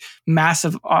huge,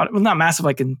 massive, not massive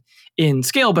in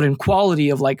scale, but in quality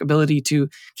of ability to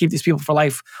keep these people for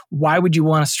life. Why would you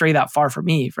want to stray that far from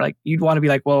Eve? You'd want to be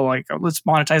let's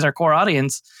monetize our core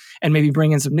audience and maybe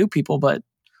bring in some new people, but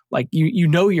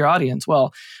your audience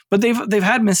well. But they've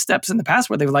had missteps in the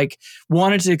past where they've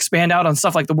wanted to expand out on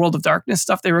stuff like the World of Darkness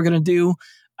stuff they were going to do.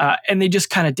 And they just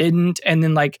kind of didn't. And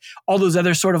then all those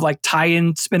other sort of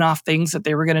tie-in spin-off things that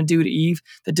they were going to do to Eve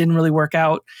that didn't really work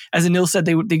out. As Anil said,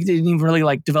 they didn't even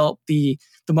really develop the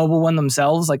mobile one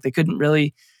themselves. They couldn't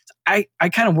really. I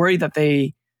kind of worry that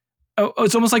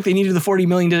it's almost like they needed the $40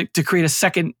 million to create a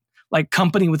second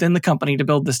company within the company to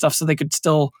build this stuff so they could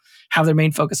still have their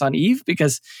main focus on Eve,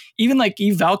 because even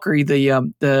Eve Valkyrie,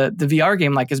 the VR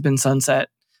game has been sunset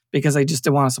because they just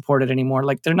didn't want to support it anymore.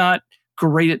 They're not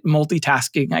great at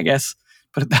multitasking, I guess,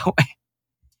 put it that way.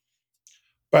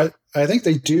 But I think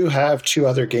they do have 2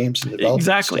 other games in development.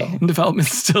 Exactly, in development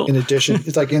still. In addition,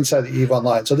 it's inside the EVE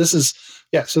Online. So this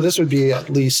would be at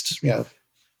least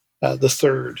the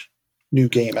third new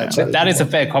game outside. That is a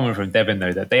fair comment from Devin,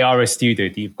 though, that they are a studio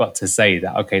that you've got to say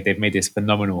that, okay, they've made this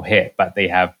phenomenal hit, but they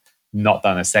have not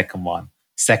done a second one.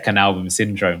 Second album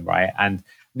syndrome, right? And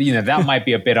that might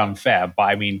be a bit unfair,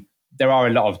 but there are a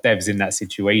lot of devs in that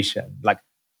situation.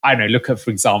 I don't know, look at,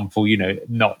 for example,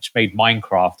 Notch made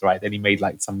Minecraft, right? Then he made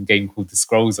some game called The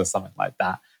Scrolls or something like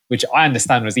that, which I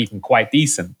understand was even quite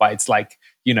decent, but it's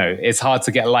it's hard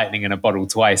to get lightning in a bottle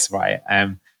twice, right?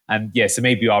 And yeah, so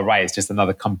maybe you are right. It's just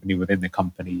another company within the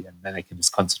company, and then they can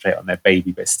just concentrate on their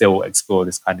baby, but still explore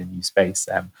this kind of new space.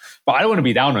 But I don't want to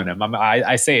be down on them.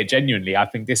 I say it genuinely. I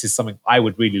think this is something I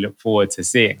would really look forward to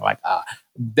seeing.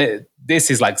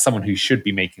 This is someone who should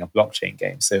be making a blockchain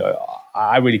game. So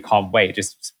I really can't wait.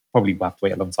 Just probably have to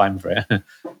wait a long time for it.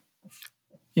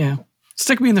 Yeah.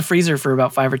 Stick me in the freezer for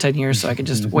about 5 or 10 years so I can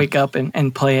just wake up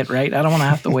and play it, right? I don't want to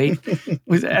have to wait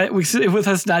with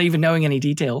us not even knowing any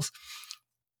details.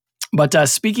 But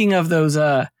speaking of those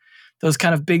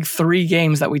kind of big 3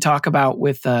 games that we talk about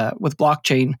with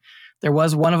blockchain, there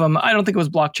was one of them. I don't think it was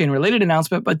blockchain related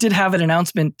announcement, but did have an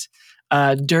announcement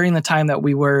during the time that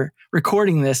we were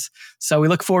recording this. So we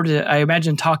look forward to, I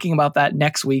imagine, talking about that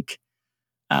next week.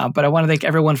 But I want to thank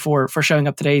everyone for showing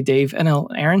up today, Dave, Anil,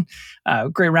 Aaron.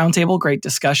 Great roundtable, great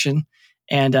discussion,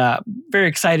 and very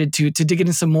excited to dig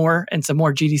into some more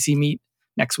GDC meat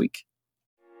next week.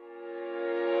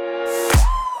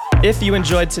 If you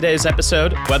enjoyed today's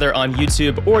episode, whether on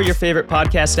YouTube or your favorite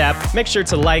podcast app, make sure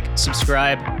to like,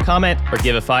 subscribe, comment, or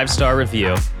give a 5-star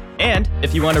review. And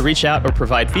if you want to reach out or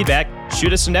provide feedback,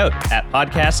 shoot us a note at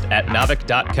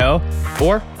podcast@naavik.co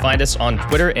or find us on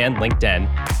Twitter and LinkedIn.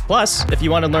 Plus, if you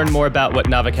want to learn more about what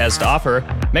Naavik has to offer,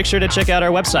 make sure to check out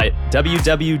our website,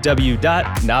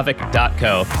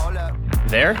 www.naavik.co.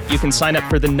 There, you can sign up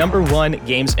for the #1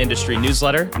 games industry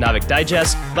newsletter, Naavik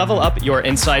Digest, level up your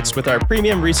insights with our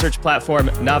premium research platform,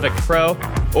 Naavik Pro,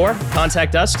 or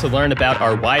contact us to learn about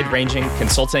our wide-ranging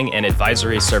consulting and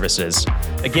advisory services.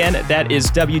 Again, that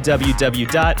is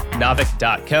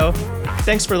www.naavik.co.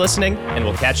 Thanks for listening, and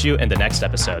we'll catch you in the next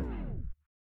episode.